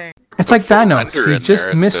his thing. It's like Thanos. Under He's in just there, it says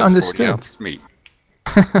 40 misunderstood. ounces meat.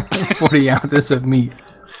 40 ounces of meat.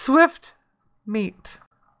 Swift meat.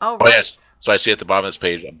 All Oh right. yes. So I see at the bottom of this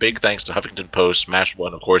page, a big thanks to Huffington Post, Mashable,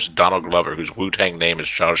 and of course Donald Glover, whose Wu-Tang name is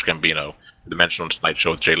Childish Gambino, the mention on Tonight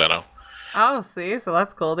Show with Jay Leno. Oh, see, so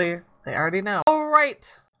that's cool. They already know. All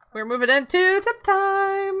right, we're moving into tip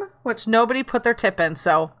time, which nobody put their tip in,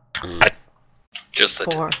 so Just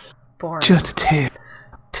the boring. Just a tip.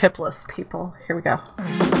 Tipless people. Here we go.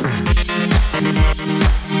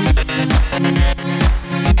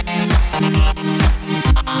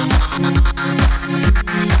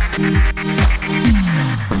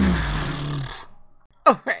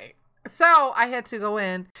 All right. So I had to go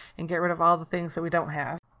in and get rid of all the things that we don't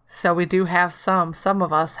have. So we do have some. Some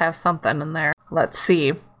of us have something in there. Let's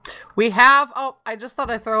see. We have, I just thought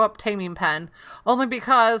I'd throw up Taming Pen. Only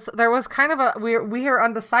because there was kind of we are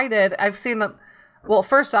undecided. I've seen, well,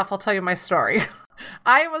 first off, I'll tell you my story.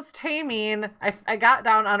 I was taming, I got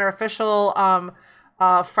down on our official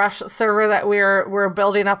fresh server that we're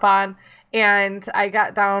building up on, and I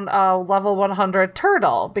got down a level 100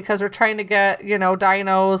 turtle because we're trying to get,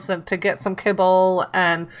 dinos and to get some kibble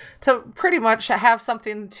and to pretty much have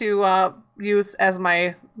something to use as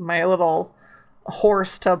my little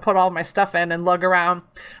horse to put all my stuff in and lug around.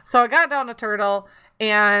 So I got down a turtle,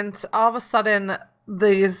 and all of a sudden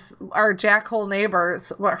our jackhole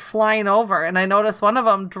neighbors were flying over, and I noticed one of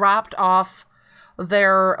them dropped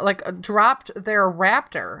their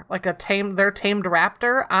raptor, like their tamed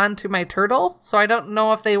raptor, onto my turtle. So I don't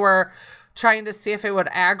know if they were trying to see if it would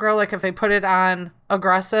aggro, like if they put it on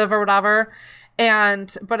aggressive or whatever.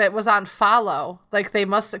 But it was on follow. Like they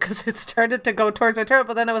must, because it started to go towards my turtle,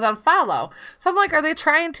 but then it was on follow. So I'm like, are they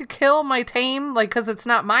trying to kill my tame? Like, because it's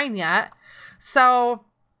not mine yet. So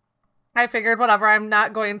I figured, whatever, I'm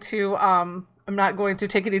not going to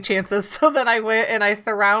take any chances. So then I went and I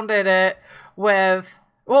surrounded it with,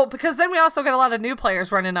 because then we also get a lot of new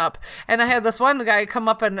players running up, and I had this one guy come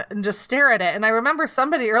up and just stare at it. And I remember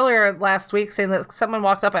somebody earlier last week saying that someone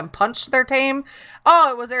walked up and punched their tame.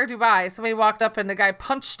 Oh, it was Air Dubai. Somebody walked up and the guy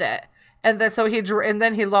punched it, and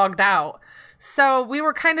then he logged out. So we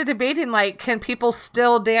were kind of debating, like, can people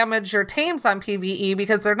still damage your tames on PvE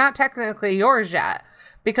because they're not technically yours yet?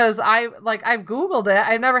 Because I've Googled it.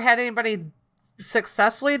 I've never had anybody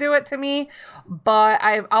successfully do it to me, but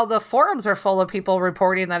all the forums are full of people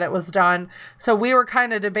reporting that it was done. So we were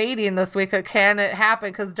kind of debating this week, can it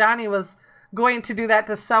happen? Because Johnny was going to do that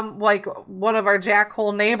to one of our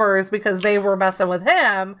jackhole neighbors because they were messing with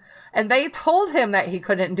him, and they told him that he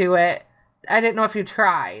couldn't do it. I didn't know if you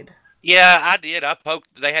tried. Yeah, I did.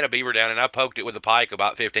 They had a beaver down, and I poked it with a pike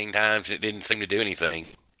about 15 times, and it didn't seem to do anything.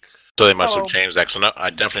 So they must have changed that. So I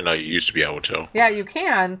definitely know you used to be able to. Yeah, you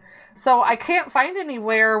can. So I can't find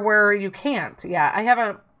anywhere where you can't. Yeah,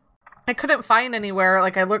 I couldn't find anywhere.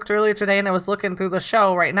 Like, I looked earlier today, and I was looking through the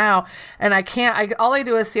show right now, and I can't. All I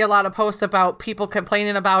do is see a lot of posts about people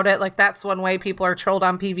complaining about it. Like, that's one way people are trolled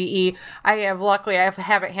on PvE. Luckily, I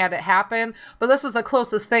haven't had it happen, but this was the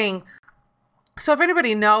closest thing. So if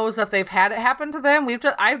anybody knows if they've had it happen to them,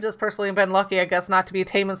 I've just personally been lucky, I guess, not to be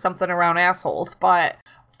taming something around assholes. But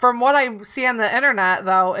from what I see on the internet,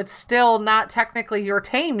 though, it's still not technically your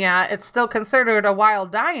tame yet. It's still considered a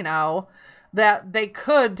wild dino, that they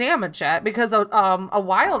could damage it, because a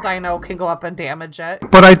wild dino can go up and damage it.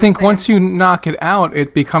 But I think once you knock it out,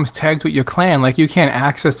 it becomes tagged with your clan. Like, you can't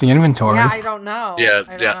access the inventory. Yeah, I don't know.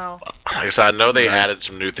 Yeah. Like I said, I know they added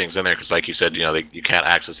some new things in there, because like you said, you can't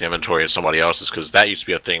access the inventory of somebody else's, because that used to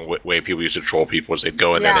be a thing way people used to troll people, is they'd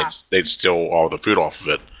go in there, they'd steal all the food off of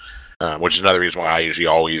it, which is another reason why I usually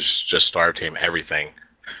always just starve tame everything.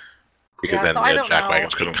 Because then Jack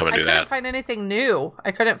Wagons couldn't come and do that. I couldn't find anything new.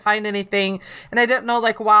 I couldn't find anything. And I didn't know,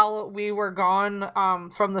 like, while we were gone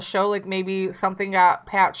from the show, like, maybe something got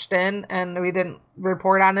patched in and we didn't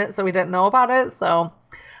report on it, so we didn't know about it. So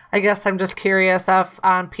I guess I'm just curious if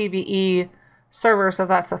on PvE servers, if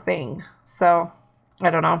that's a thing. So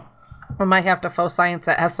I don't know. I might have to faux science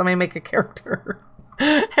it, have somebody make a character.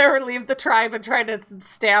 Or leave the tribe and try to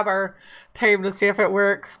stab our tame to see if it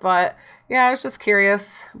works. But yeah, I was just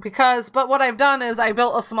curious but what I've done is I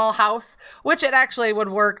built a small house, which it actually would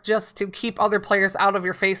work just to keep other players out of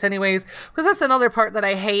your face anyways, because that's another part that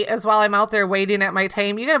I hate, is while I'm out there waiting at my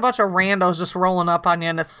tame, you get a bunch of randos just rolling up on you,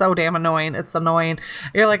 and it's so damn annoying. It's annoying.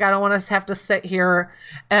 You're like, I don't want to have to sit here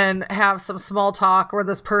and have some small talk or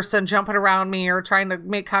this person jumping around me or trying to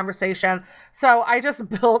make conversation. So I just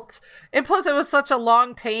built, and plus it was such a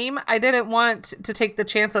long tame, I didn't want to take the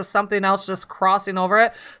chance of something else just crossing over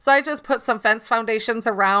it. So I just put some fence foundations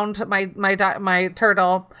around my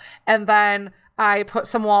turtle, and then I put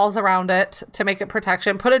some walls around it to make it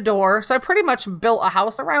protection, put a door. So I pretty much built a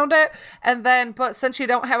house around it. And then, but since you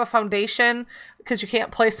don't have a foundation, because you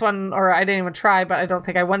can't place one, or I didn't even try, but I don't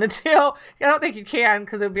think I wanted to. I don't think you can,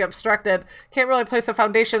 because it would be obstructed. Can't really place a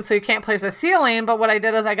foundation, so you can't place a ceiling. But what I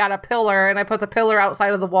did is I got a pillar, and I put the pillar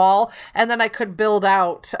outside of the wall, and then I could build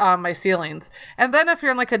out my ceilings. And then if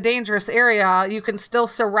you're in like a dangerous area, you can still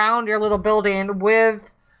surround your little building with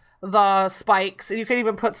the spikes. You could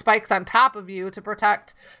even put spikes on top of you to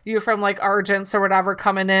protect you from like Argents or whatever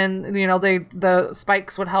coming in. The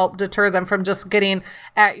spikes would help deter them from just getting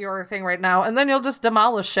at your thing right now. And then you'll just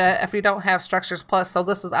demolish it if you don't have Structures Plus. So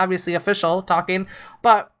this is obviously official talking,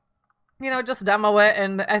 but just demo it.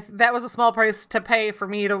 And that was a small price to pay for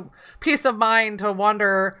me to peace of mind to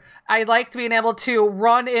wonder. I liked being able to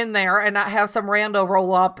run in there and not have some rando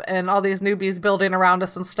roll up and all these newbies building around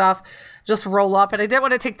us and stuff just roll up. And I didn't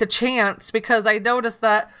want to take the chance because I noticed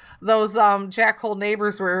that those jackhole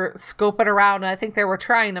neighbors were scoping around, and I think they were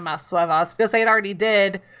trying to mess with us because they already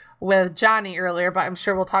did with Johnny earlier, but I'm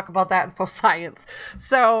sure we'll talk about that in full science.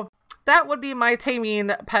 So that would be my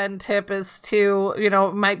taming pen tip, is to,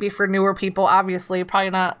 might be for newer people, obviously,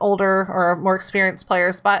 probably not older or more experienced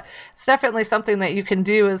players, but it's definitely something that you can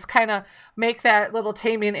do, is kind of make that little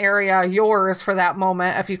taming area yours for that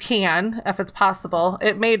moment if you can, if it's possible.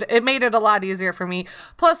 It made it a lot easier for me.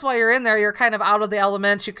 Plus, while you're in there, you're kind of out of the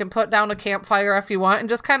elements. You can put down a campfire if you want and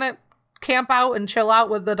just kind of camp out and chill out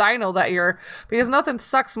with the dino because nothing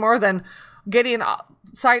sucks more than getting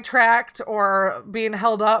sidetracked or being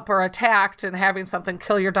held up or attacked and having something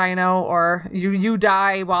kill your dino, or you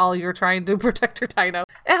die while you're trying to protect your dino.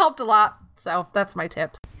 It helped a lot, so that's my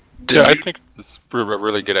tip. Yeah, I think it's a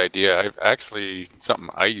really good idea. Something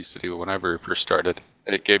I used to do whenever I first started.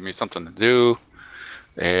 It gave me something to do,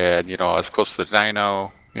 and I was close to the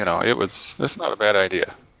dino. It's not a bad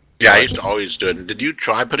idea. Yeah, I used to always do it. And did you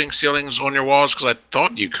try putting ceilings on your walls? Because I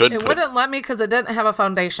thought you could. It wouldn't let me because it didn't have a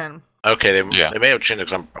foundation. Okay, they may have changed it.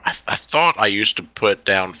 'Cause I thought I used to put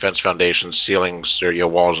down fence foundations, ceilings, or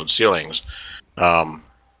walls and ceilings.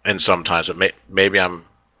 And sometimes maybe I'm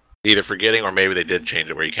either forgetting or maybe they did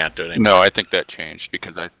change it where you can't do it anymore. No, I think that changed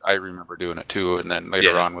because I remember doing it too, and then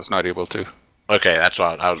later on was not able to. Okay, that's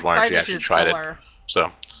why I was wondering if you actually tried it.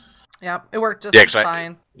 So. Yeah, it worked just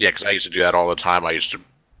fine. Because I used to do that all the time. I used to,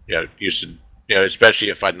 especially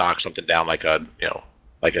if I'd knock something down like a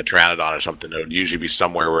pteranodon or something, it would usually be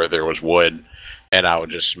somewhere where there was wood, and I would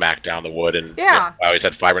just smack down the wood, and I always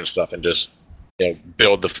had fiber and stuff, and just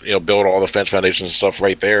build all the fence foundations and stuff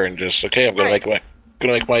right there, and just I'm gonna make my.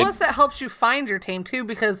 Plus, it helps you find your tame too,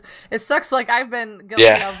 because it sucks. Like, I've been guilty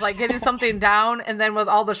of getting something down, and then with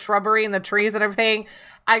all the shrubbery and the trees and everything,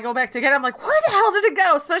 I go back to get it. I'm like, where the hell did it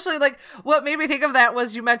go? Especially what made me think of that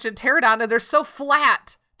was you mentioned pterodon, and they're so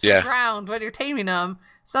flat to the ground when you're taming them.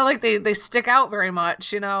 It's not like they stick out very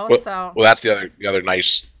much, Well, that's the other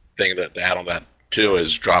nice thing to add on that too,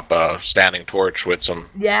 is drop a standing torch with some.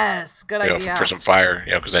 Yes, good idea. For some fire,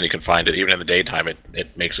 because then you can find it. Even in the daytime,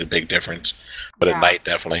 it makes a big difference, but at night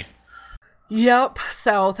definitely. Yep.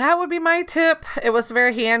 So that would be my tip. It was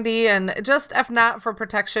very handy, and just, if not for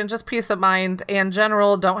protection, just peace of mind. And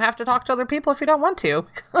general, don't have to talk to other people if you don't want to.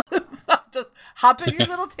 So just hop in your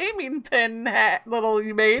little taming pin hat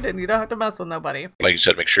you made, and you don't have to mess with nobody. Like you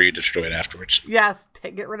said, make sure you destroy it afterwards. Yes,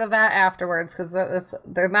 get rid of that afterwards, because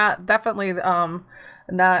they're not definitely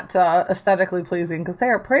not aesthetically pleasing, because they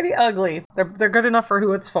are pretty ugly. They're good enough for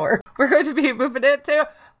who it's for. We're going to be moving into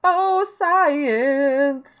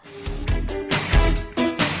science.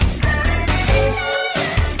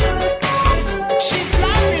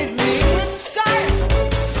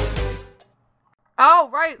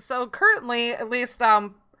 Oh, right. So currently, at least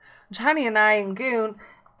Johnny and I and Goon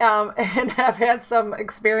and have had some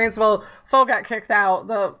experience. Well, Foe got kicked out.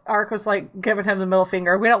 The Ark was giving him the middle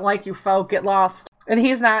finger. We don't like you, Foe. Get lost. And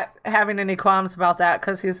he's not having any qualms about that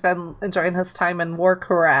because he's been enjoying his time in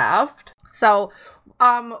Warcraft. So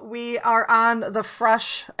we are on the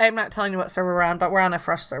Fresh. I'm not telling you what server we're on, but we're on a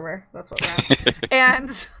Fresh server. That's what we're on.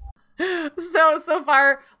 And so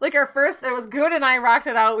far, our first, it was Goon and I rocked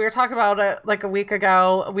it out. We were talking about it a week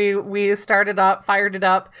ago. We started up, fired it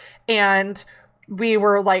up, and we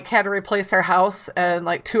were had to replace our house and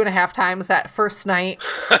 2.5 times that first night.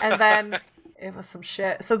 And then it was some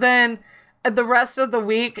shit. So then the rest of the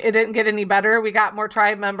week, it didn't get any better. We got more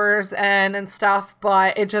tribe members and stuff,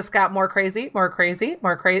 but it just got more crazier. We had,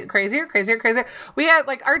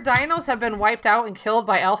 our dinos have been wiped out and killed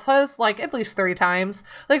by alphas, at least 3 times.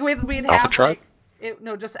 We'd Alpha have, tribe?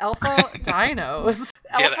 No, just alpha dinos.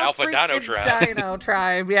 Yeah, the alpha dino tribe. Dino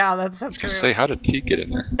tribe, yeah, that's so true. Say, how did he get in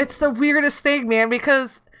there? It's the weirdest thing, man,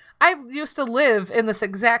 because I used to live in this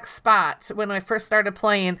exact spot when I first started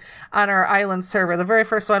playing on our island server, the very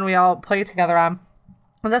first one we all played together on.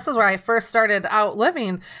 And this is where I first started out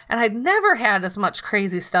living, and I'd never had as much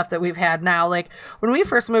crazy stuff that we've had now. When we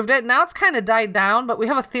first moved it, now it's kind of died down, but we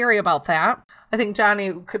have a theory about that. I think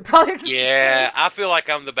Johnny could probably explain. Yeah, I feel like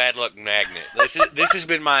I'm the bad luck magnet. This has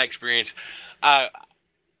been my experience. I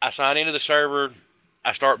sign into the server,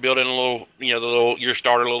 I start building your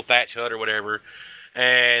starter little thatch hut or whatever,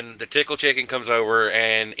 and the tickle chicken comes over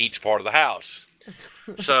and eats part of the house.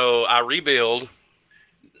 So I rebuild.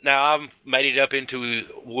 Now I've made it up into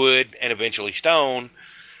wood and eventually stone,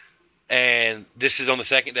 And this is on the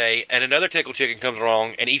second day, and another tickle chicken comes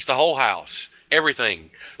along and eats the whole house,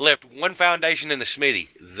 everything. Left one foundation in the smithy.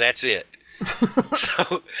 That's it.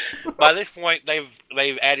 So by this point,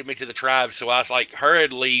 they've added me to the tribe. So I was like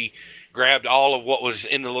hurriedly grabbed all of what was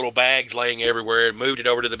in the little bags laying everywhere and moved it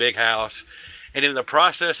over to the big house. And in the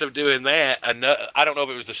process of doing that, I don't know if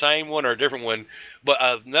it was the same one or a different one, but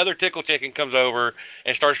another tickle chicken comes over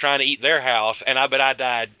and starts trying to eat their house. And I bet I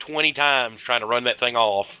died 20 times trying to run that thing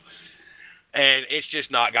off. And it's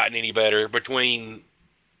just not gotten any better between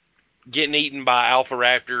getting eaten by alpha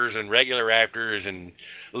raptors and regular raptors and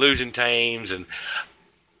losing tames. And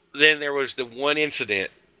then there was the one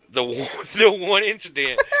incident, the one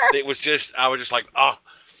incident that was just, I was just like, oh.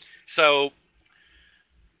 So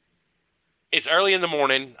it's early in the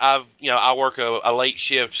morning. I work a late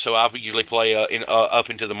shift, so I usually play up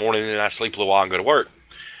into the morning, and then I sleep a little while and go to work.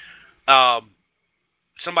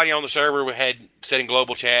 Somebody on the server had said in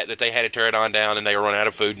global chat that they had a pterodon down and they were running out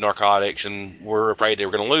of food and narcotics and were afraid they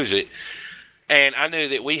were going to lose it. And I knew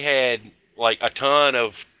that we had like a ton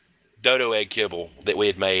of dodo egg kibble that we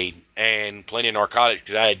had made and plenty of narcotics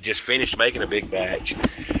because I had just finished making a big batch.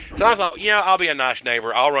 So I thought, I'll be a nice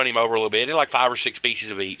neighbor. I'll run him over a little bit. They're like 5 or 6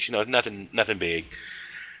 pieces of each, nothing big.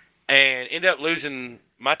 And ended up losing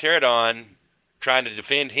my pterodon trying to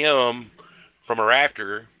defend him from a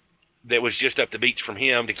raptor that was just up the beach from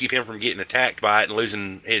him to keep him from getting attacked by it and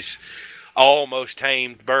losing his almost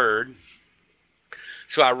tamed bird.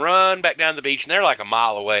 So I run back down the beach, and they're like a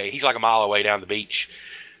mile away. He's like a mile away down the beach.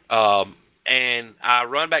 And I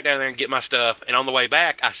run back down there and get my stuff, and on the way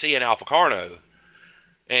back, I see an alpha carno.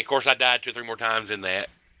 And, of course, I died 2 or 3 more times in that,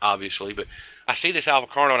 obviously. But I see this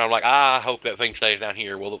alpha carno, and I'm like, I hope that thing stays down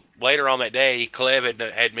here. Well, later on that day, Cleve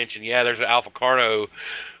had mentioned, there's an alpha carno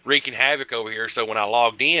wreaking havoc over here. So when I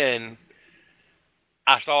logged in,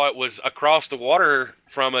 I saw it was across the water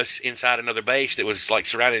from us inside another base that was like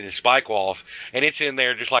surrounded in spike walls, and it's in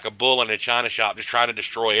there just like a bull in a china shop, just trying to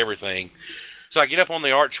destroy everything. So I get up on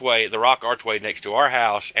the archway, the rock archway next to our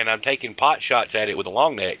house, and I'm taking pot shots at it with a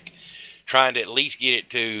long neck, trying to at least get it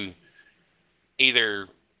to either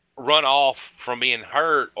run off from being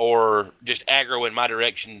hurt or just aggro in my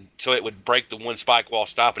direction so it would break the one spike wall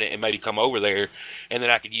stopping it and maybe come over there, and then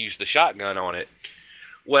I could use the shotgun on it.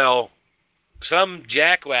 Well, some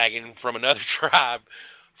jackwagon from another tribe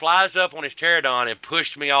flies up on his pterodon and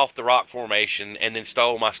pushed me off the rock formation and then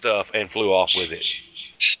stole my stuff and flew off with it.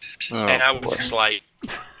 And I was just like,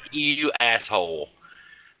 you asshole.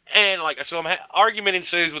 And like, so argument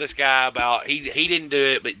ensues with this guy about he didn't do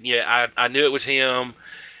it, but I knew it was him.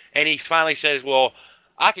 And he finally says, well,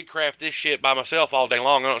 I could craft this shit by myself all day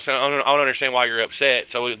long. I don't understand why you're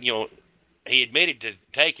upset. So, he admitted to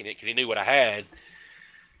taking it because he knew what I had.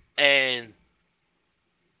 And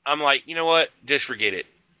I'm like, you know what? Just forget it.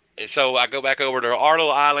 And so I go back over to our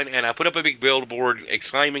little island, and I put up a big billboard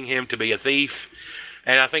exclaiming him to be a thief.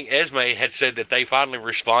 And I think Esme had said that they finally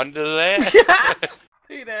responded to that. Yeah,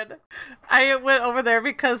 he did. I went over there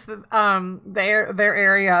because their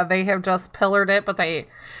area, they have just pillared it, but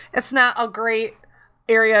it's not a great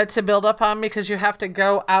area to build up on because you have to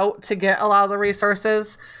go out to get a lot of the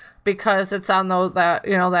resources because it's on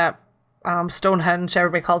that Stonehenge,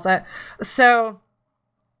 everybody calls it. So,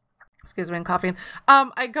 excuse me, I'm coughing.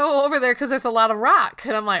 I go over there because there's a lot of rock,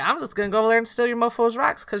 and I'm like, I'm just gonna go over there and steal your mofo's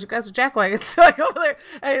rocks because you guys are jackwagons. So I go over there,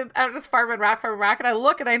 and I'm just farming rock, and I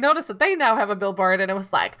look and I notice that they now have a billboard, and it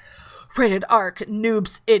was like, rated ARC,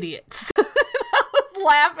 noobs, idiots. I was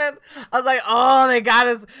laughing. I was like, oh, they got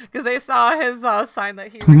us because they saw his sign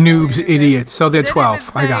that he noobs, idiots. So they're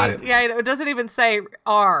 12. I got it. Yeah, it doesn't even say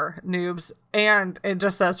R noobs, and it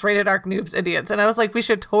just says rated ARC, noobs, idiots. And I was like, we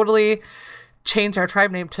should totally change our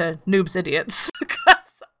tribe name to Noobs Idiots.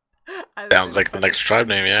 Sounds like the next tribe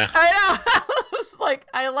name, yeah. I know. I was like,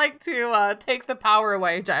 I like to take the power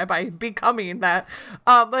away by becoming that.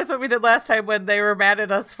 That's what we did last time when they were mad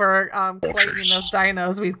at us for claiming those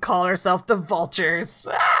dinos. We call ourselves the Vultures.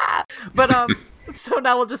 But so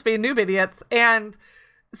now we'll just be Noob Idiots. And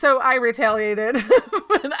so I retaliated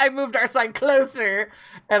when I moved our sign closer,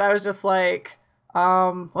 and I was just like,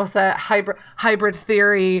 what's that? Hybrid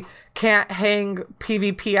theory can't hang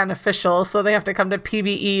PvP on official, so they have to come to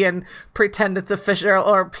PvE and pretend it's official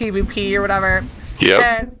or PvP or whatever. Yep.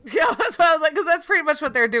 And that's what I was like, because that's pretty much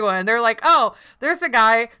what they're doing. They're like, oh, there's a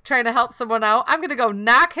guy trying to help someone out. I'm gonna go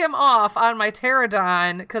knock him off on my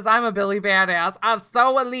pterodon because I'm a Billy Badass. I'm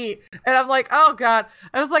so elite. And I'm like, oh god.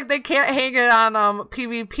 I was like, they can't hang it on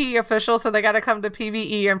PvP official, so they got to come to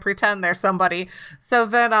PvE and pretend they're somebody. So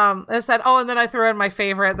then I said, oh, and then I threw in my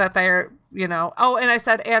favorite that they're, and I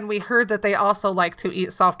said, and we heard that they also like to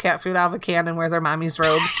eat soft cat food out of a can and wear their mommy's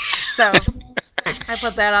robes. So I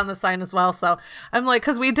put that on the sign as well. So I'm like,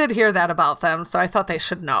 because we did hear that about them, so I thought they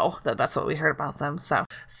should know that that's what we heard about them. So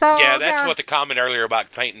yeah, that's what the comment earlier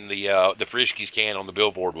about painting the Friskies can on the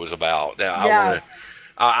billboard was about. Now, Yes.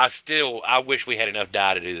 I wish we had enough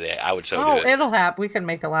dye to do that. I would do it. It'll happen. We can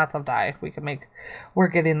make lots of dye. We're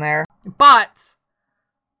getting there. But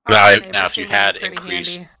Now, our now neighbors if you seem had pretty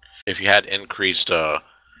increased, handy.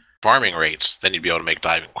 farming rates, then you'd be able to make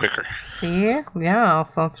dye even quicker. See? Yeah,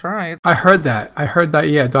 so that's right. I heard that.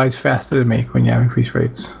 Yeah, dye's faster to make when you have increased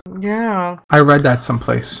rates. Yeah. I read that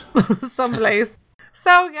someplace. Someplace.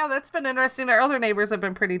 So, yeah, that's been interesting. Our other neighbors have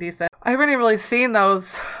been pretty decent. I haven't even really seen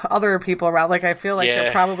those other people around. Like, I feel like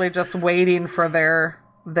they're probably just waiting for their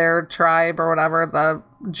tribe or whatever, the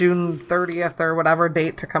June 30th or whatever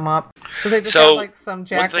date to come up. Because they just have, like, some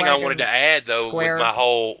jack one thing I wanted to add, though,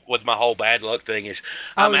 with my whole bad luck thing is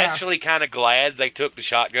I'm actually kind of glad they took the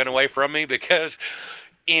shotgun away from me, because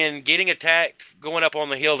in getting attacked, going up on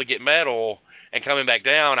the hill to get metal, and coming back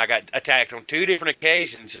down, I got attacked on 2 different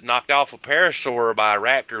occasions, knocked off a parasaur by a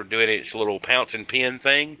raptor doing its little pounce and pin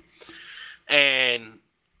thing, and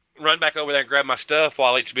run back over there and grab my stuff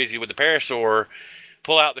while it's busy with the parasaur,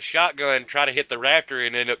 pull out the shotgun, try to hit the raptor,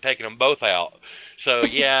 and end up taking them both out. So,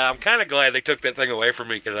 yeah, I'm kind of glad they took that thing away from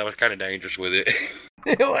me, because I was kind of dangerous with it.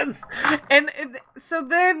 It was, and so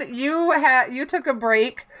then you took a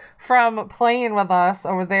break from playing with us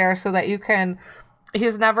over there so that you can.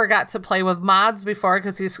 He's never got to play with mods before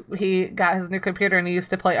because he got his new computer and he used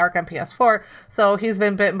to play Ark on PS4. So he's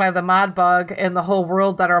been bitten by the mod bug and the whole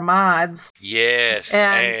world that are mods. Yes,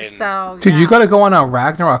 and so dude, you got to go on a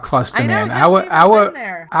Ragnarok cluster, I know,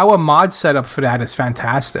 man. Our mod setup for that is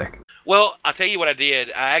fantastic. Well, I'll tell you what I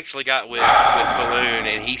did. I actually got with Balloon,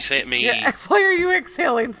 and he sent me... Yeah, why are you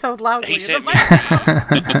exhaling so loudly? He sent me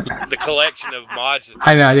the collection of mods that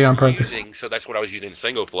I know, I did it on purpose. using, so that's what I was using in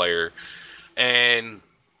single player. And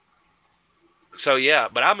so, yeah,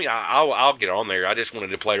 but I mean, I'll get on there. I just wanted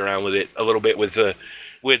to play around with it a little bit with the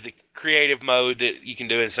creative mode that you can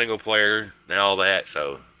do in single player and all that.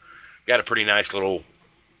 So, got a pretty nice little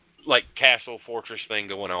like castle fortress thing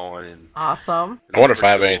going on. And awesome. I wonder if I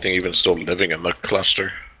have anything even still living in the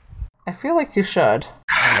cluster. I feel like you should.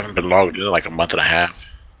 I haven't been logged in like a month and a half.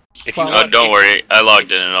 Don't worry, I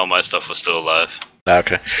logged in and all my stuff was still alive.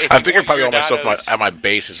 Okay. I figured probably all my stuff at my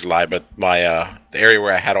base is alive, but my the area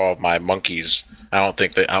where I had all of my monkeys, I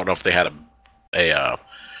don't know if they had a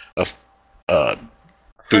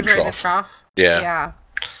food trough. Yeah.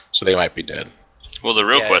 So they might be dead. Well, the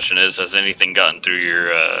real question is, has anything gotten through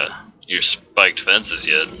your spiked fences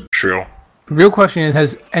yet? True. The real question is,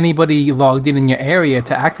 has anybody logged in your area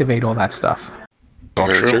to activate all that stuff?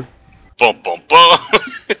 Oh, true. Bum, bum, bum.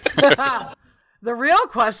 The real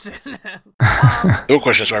question is... The real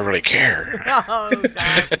question is, do I really care? Oh,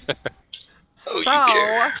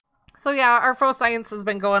 God. So yeah, our faux science has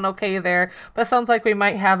been going okay there, but it sounds like we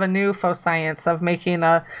might have a new faux science of making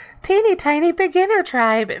a teeny tiny beginner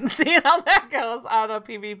tribe and seeing how that goes on a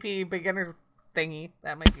PvP beginner thingy.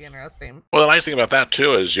 That might be interesting. Well, the nice thing about that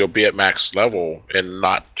too is you'll be at max level in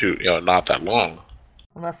not that long.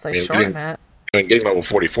 Unless they shorten it. Getting level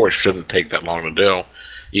 44 shouldn't take that long to do,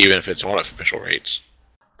 even if it's on official rates.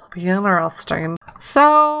 It'll be interesting.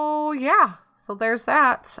 So yeah, so there's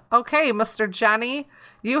that. Okay, Mr. Johnny,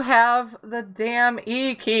 you have the damn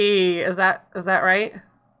E key. Is that right?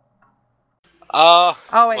 Well,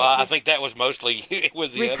 I think that was mostly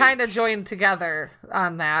with the. We kind of joined together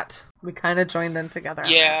on that. We kind of joined in together.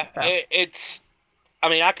 Yeah, on that, so. it's. I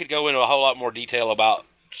mean, I could go into a whole lot more detail about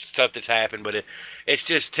stuff that's happened, but it's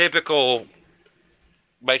just typical.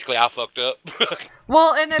 Basically, I fucked up.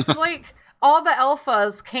 Well, and it's like all the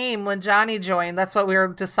alphas came when Johnny joined. That's what we were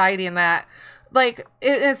deciding that. Like,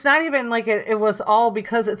 it's not even like it was all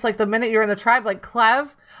because it's like the minute you're in the tribe, like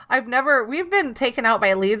Clev, we've been taken out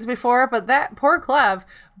by leads before, but that poor Clev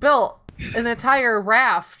built an entire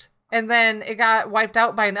raft and then it got wiped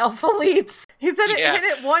out by an alpha leads. He said it hit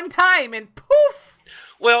it one time and poof.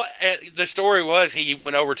 Well, the story was he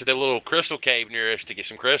went over to the little crystal cave near us to get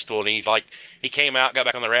some crystal, and he came out, got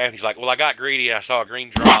back on the raft, and he's like, well, I got greedy, and I saw a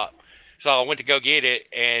green drop, so I went to go get it,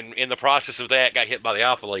 and in the process of that, got hit by the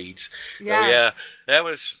alpha leads. Yes. So,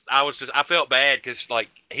 yeah, I felt bad, because, like,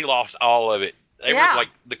 he lost all of it. Yeah. Like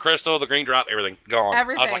the crystal, the green drop, everything gone. I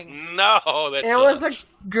was like, Everything. no, that's It was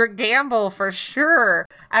a gamble for sure.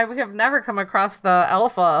 I have never come across the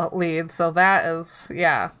alpha lead, so that is,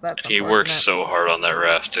 that's He unfortunate. works so hard on that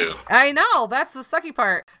raft too. I know, that's the sucky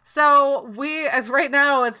part. So as right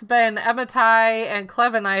now, it's been Ematai and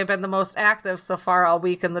Cleve and I have been the most active so far all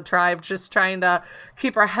week in the tribe, just trying to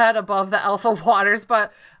keep our head above the alpha waters.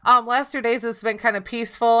 But last 2 days it's been kind of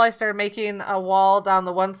peaceful. I started making a wall down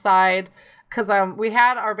the one side because we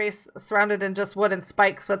had our base surrounded in just wooden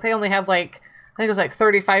spikes, but they only have I think it was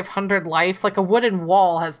 3,500 life. Like a wooden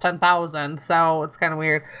wall has 10,000, so it's kind of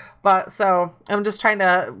weird. But so I'm just trying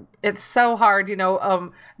to. It's so hard,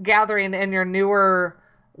 gathering in your newer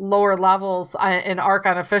lower levels in Arc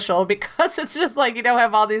Unofficial because it's just you don't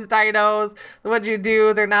have all these dinos. What you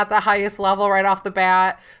do, they're not the highest level right off the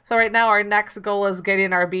bat. So right now our next goal is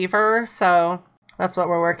getting our beaver. So that's what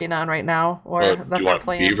we're working on right now. That's our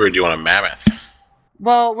plan. Beaver? Or do you want a mammoth?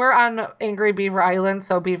 Well, we're on Angry Beaver Island,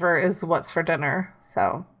 so beaver is what's for dinner.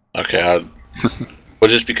 So okay, well,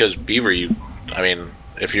 just because beaver,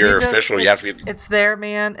 if you're official, you have to be. It's there,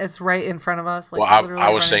 man. It's right in front of us. I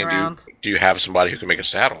was saying, do you have somebody who can make a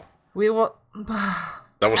saddle? We will.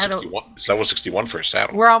 That was 61. That was 61 for a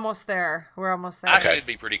saddle. We're almost there. I should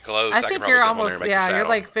be pretty close. I think you're almost. Yeah, you're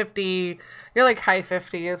like 50. You're like high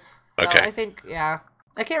 50s. So okay. I think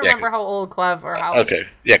I can't remember how old Cleve or how. Okay,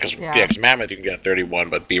 because mammoth you can get 31,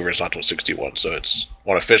 but beaver's not till 61. So it's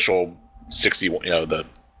one official 61. The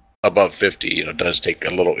above 50. Does take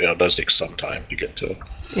a little. Does take some time to get to.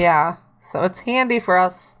 Yeah, so it's handy for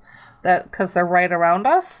us because they're right around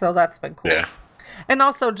us. So that's been cool. Yeah. And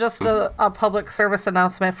also just a public service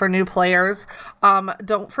announcement for new players.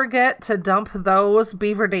 Don't forget to dump those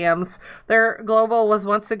beaver dams. Their global was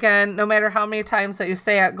once again, no matter how many times that you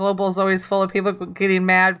say it, global is always full of people getting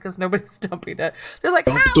mad because nobody's dumping it. They're like,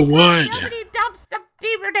 dump the wood. Nobody dumps the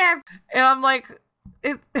beaver dam. And I'm like,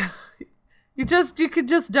 you could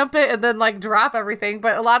just dump it and then drop everything.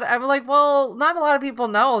 But I'm like, well, not a lot of people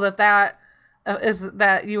know that is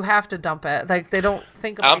that you have to dump it. They don't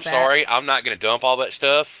think about that. I'm sorry, I'm not going to dump all that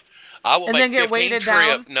stuff. I will make 15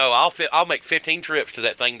 trips. No, I'll make 15 trips to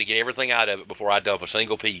that thing to get everything out of it before I dump a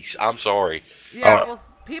single piece. I'm sorry. Yeah,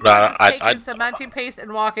 people are just taking cementing paste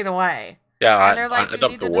and walking away. Yeah, and they're like, you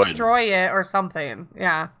need to destroy it or something.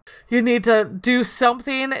 Yeah, you need to do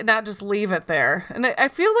something, not just leave it there. And I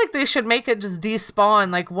feel like they should make it just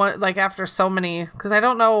despawn after so many. Because I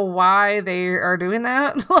don't know why they are doing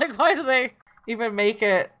that. Why do they even make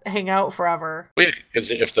it hang out forever? Well, yeah,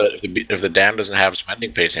 because if the dam doesn't have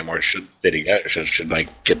cementing paste anymore, it should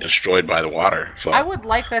get destroyed by the water. So I would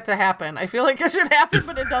like that to happen. I feel like it should happen,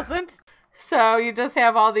 but it doesn't. So you just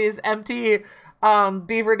have all these empty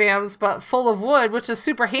beaver dams, but full of wood, which is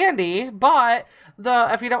super handy. But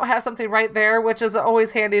if you don't have something right there, which is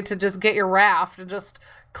always handy to just get your raft and just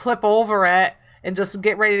clip over it and just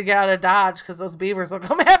get ready to get out of Dodge because those beavers will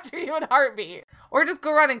come after you in a heartbeat. Or just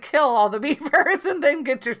go around and kill all the beavers and then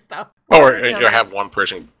get your stuff. Or have one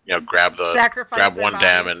person grab one body.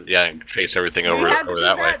 dam and face everything over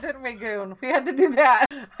that way. Didn't we, Goon? We had to do that.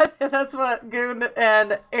 That's what Goon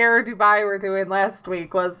and Air Dubai were doing last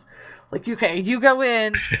week was okay, you go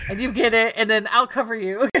in and you get it and then I'll cover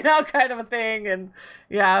you, kind of a thing. And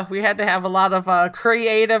yeah, we had to have a lot of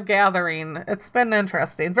creative gathering. It's been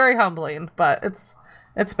interesting, very humbling, but it's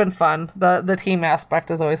been fun. The team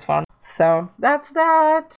aspect is always fun. So that's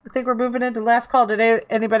that. I think we're moving into last call. Did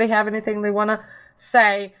anybody have anything they want to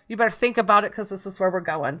say? You better think about it because this is where we're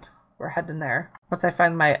going. We're heading there. Once I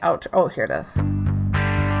find my oh, here it is.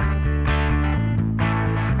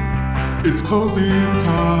 It's closing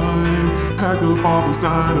time. Pack up all those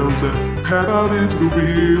dinos and head out into the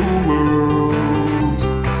real world.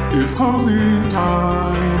 It's closing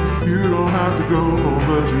time. You don't have to go home,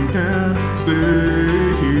 but you can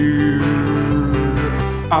stay here.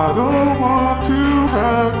 I don't want to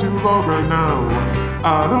have to log right now.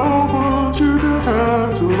 I don't want you to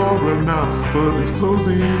have to log right now. But it's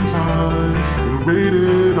closing time. And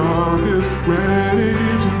Rated R is ready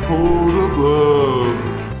to pull the plug.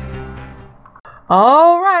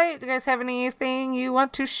 All right. Do you guys have anything you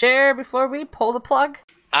want to share before we pull the plug?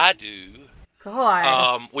 I do. Go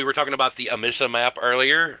on. We were talking about the Amissa map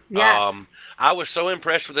earlier. Yes. I was so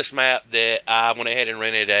impressed with this map that I went ahead and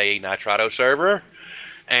rented a Nitrado server.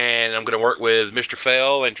 And I'm going to work with Mr.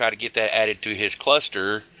 Fell and try to get that added to his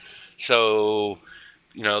cluster. So,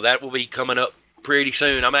 that will be coming up pretty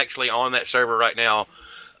soon. I'm actually on that server right now.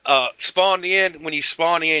 Spawned in. When you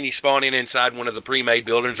spawn in inside one of the pre-made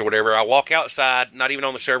buildings or whatever. I walk outside, not even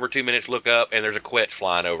on the server, 2 minutes, look up, and there's a Quetz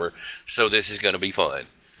flying over. So this is going to be fun.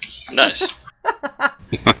 Nice.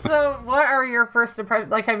 So, what are your first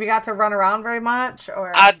impressions? Like, have you got to run around very much,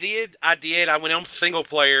 or? I did. I went on single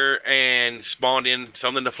player and spawned in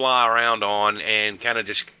something to fly around on, and kind of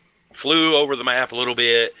just flew over the map a little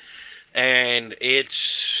bit, and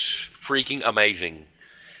it's freaking amazing.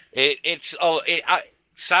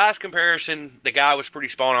 Size comparison, the guy was pretty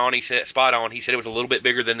spot on. He said it was a little bit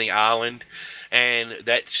bigger than the island, and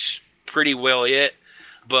that's pretty well it.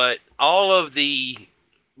 But all of the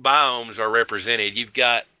biomes are represented. You've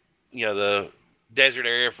got, the desert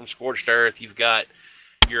area from Scorched Earth. You've got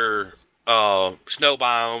your snow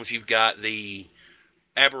biomes. You've got the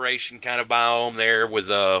aberration kind of biome there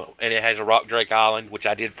and it has a rock drake island, which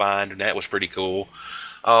I did find, and that was pretty cool.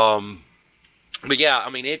 But yeah, I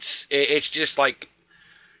mean, it's just like,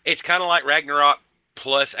 it's kind of like Ragnarok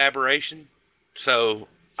plus aberration. So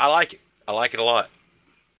I like it. I like it a lot.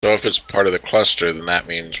 So if it's part of the cluster, then that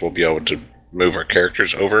means we'll be able to move our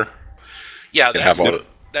characters over. Yeah, that's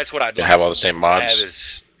what I'd like. Have all the same mods. Have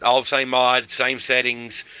is all the same mods, same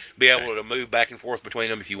settings. Be able to move back and forth between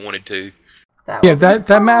them if you wanted to.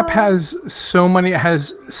 That map has so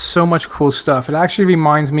much cool stuff. It actually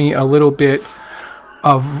reminds me a little bit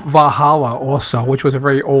of Valhalla also, which was a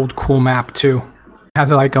very old, cool map too. It has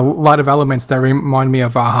like a lot of elements that remind me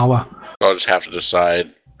of Valhalla. I'll just have to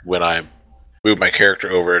decide when I move my character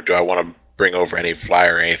over, do I want to bring over any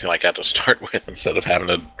flyer or anything like that to start with instead of having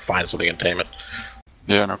to find something in tame it?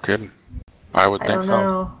 Yeah, no kidding. I would think so. I don't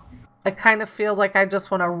know. I kind of feel like I just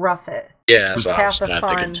want to rough it. Yeah, that's what I was kind of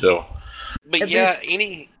thinking too. But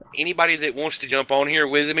anybody that wants to jump on here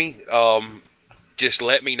with me, just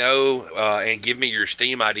let me know and give me your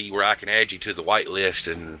Steam ID where I can add you to the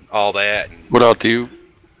whitelist and all that. What I'll do,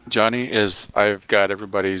 Johnny, is I've got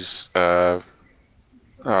everybody's everybody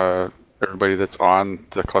that's on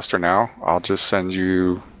the cluster now. I'll just send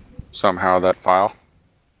you somehow that file.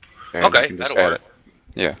 Okay, that'll work.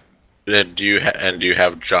 Yeah. And do you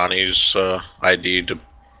have Johnny's ID to?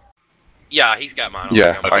 Yeah, he's got mine.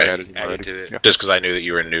 Yeah, I added him already. to it. Just because I knew that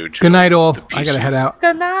you were new to. Good night, all. I gotta head out.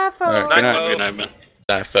 Good night, Fo. Good night, man.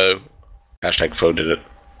 Night, Fo. Hashtag Fo did it.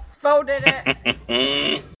 Fo did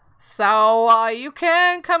it. So you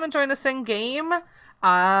can come and join us in game.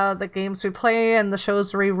 The games we play and the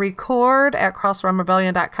shows we record at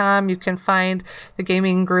crossrunrebellion.com. You can find the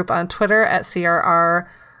gaming group on Twitter at CRR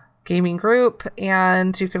Gaming Group,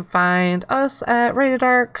 and you can find us at Rated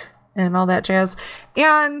Arc and all that jazz.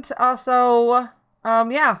 And also,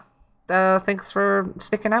 thanks for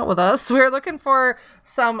sticking out with us. We're looking for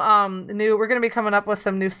some we're going to be coming up with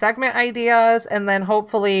some new segment ideas, and then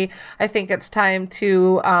hopefully I think it's time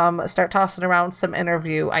to start tossing around some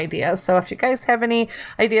interview ideas. So if you guys have any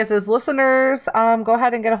ideas as listeners, go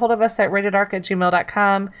ahead and get a hold of us at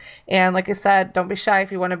ratedark@gmail.com. And like I said, don't be shy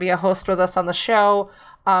if you want to be a host with us on the show.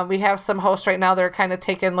 We have some hosts right now that are kind of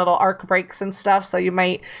taking little arc breaks and stuff, so you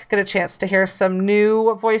might get a chance to hear some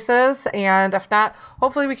new voices, and if not,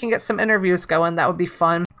 hopefully we can get some interviews going. That would be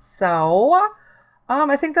fun. So,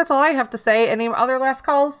 I think that's all I have to say. Any other last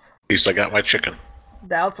calls? At least I got my chicken.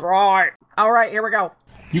 That's right. All right, here we go.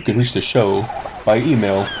 You can reach the show by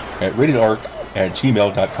email at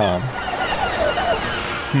ratedark@gmail.com.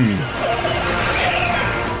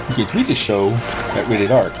 You can tweet the show at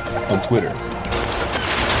Rated Arc on Twitter.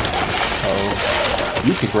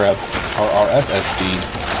 You can grab our RSS feed,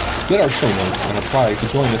 get our show notes, and apply to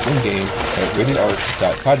join us in-game at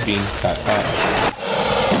ratedark.podbean.com.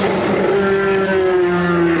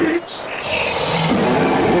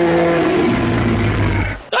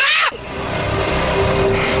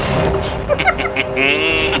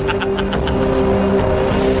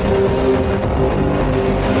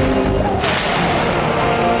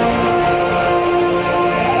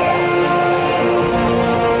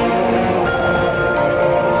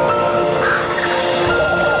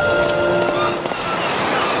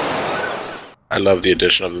 I love the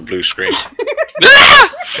addition of the blue screen. So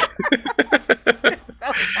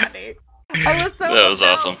funny. That was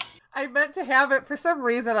awesome. I meant to have it for some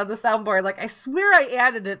reason on the soundboard. Like, I swear I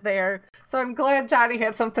added it there. So I'm glad Johnny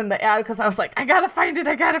had something to add, because I was like, I gotta find it.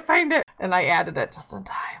 And I added it just in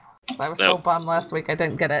time. So I was so bummed last week I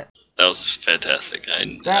didn't get it. That was fantastic.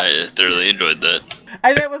 I thoroughly enjoyed that.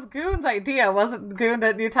 And it was Goon's idea, wasn't Goon?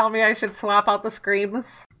 Didn't you tell me I should swap out the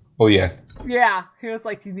screams? Oh, yeah. Yeah, he was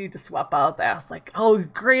like, you need to swap out that. I was like, oh,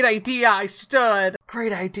 great idea, I should.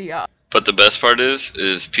 Great idea. But the best part is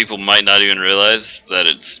people might not even realize that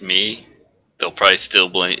it's me. They'll probably still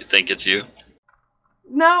think it's you.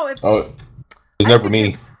 No, it's... Oh, it's never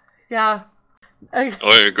me. Yeah.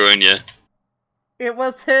 Or Grunya. It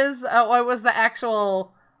was his... what was the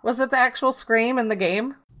actual... Was it the actual scream in the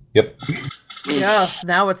game? Yep. Yes,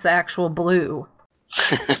 now it's actual blue.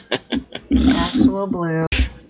 Actual blue.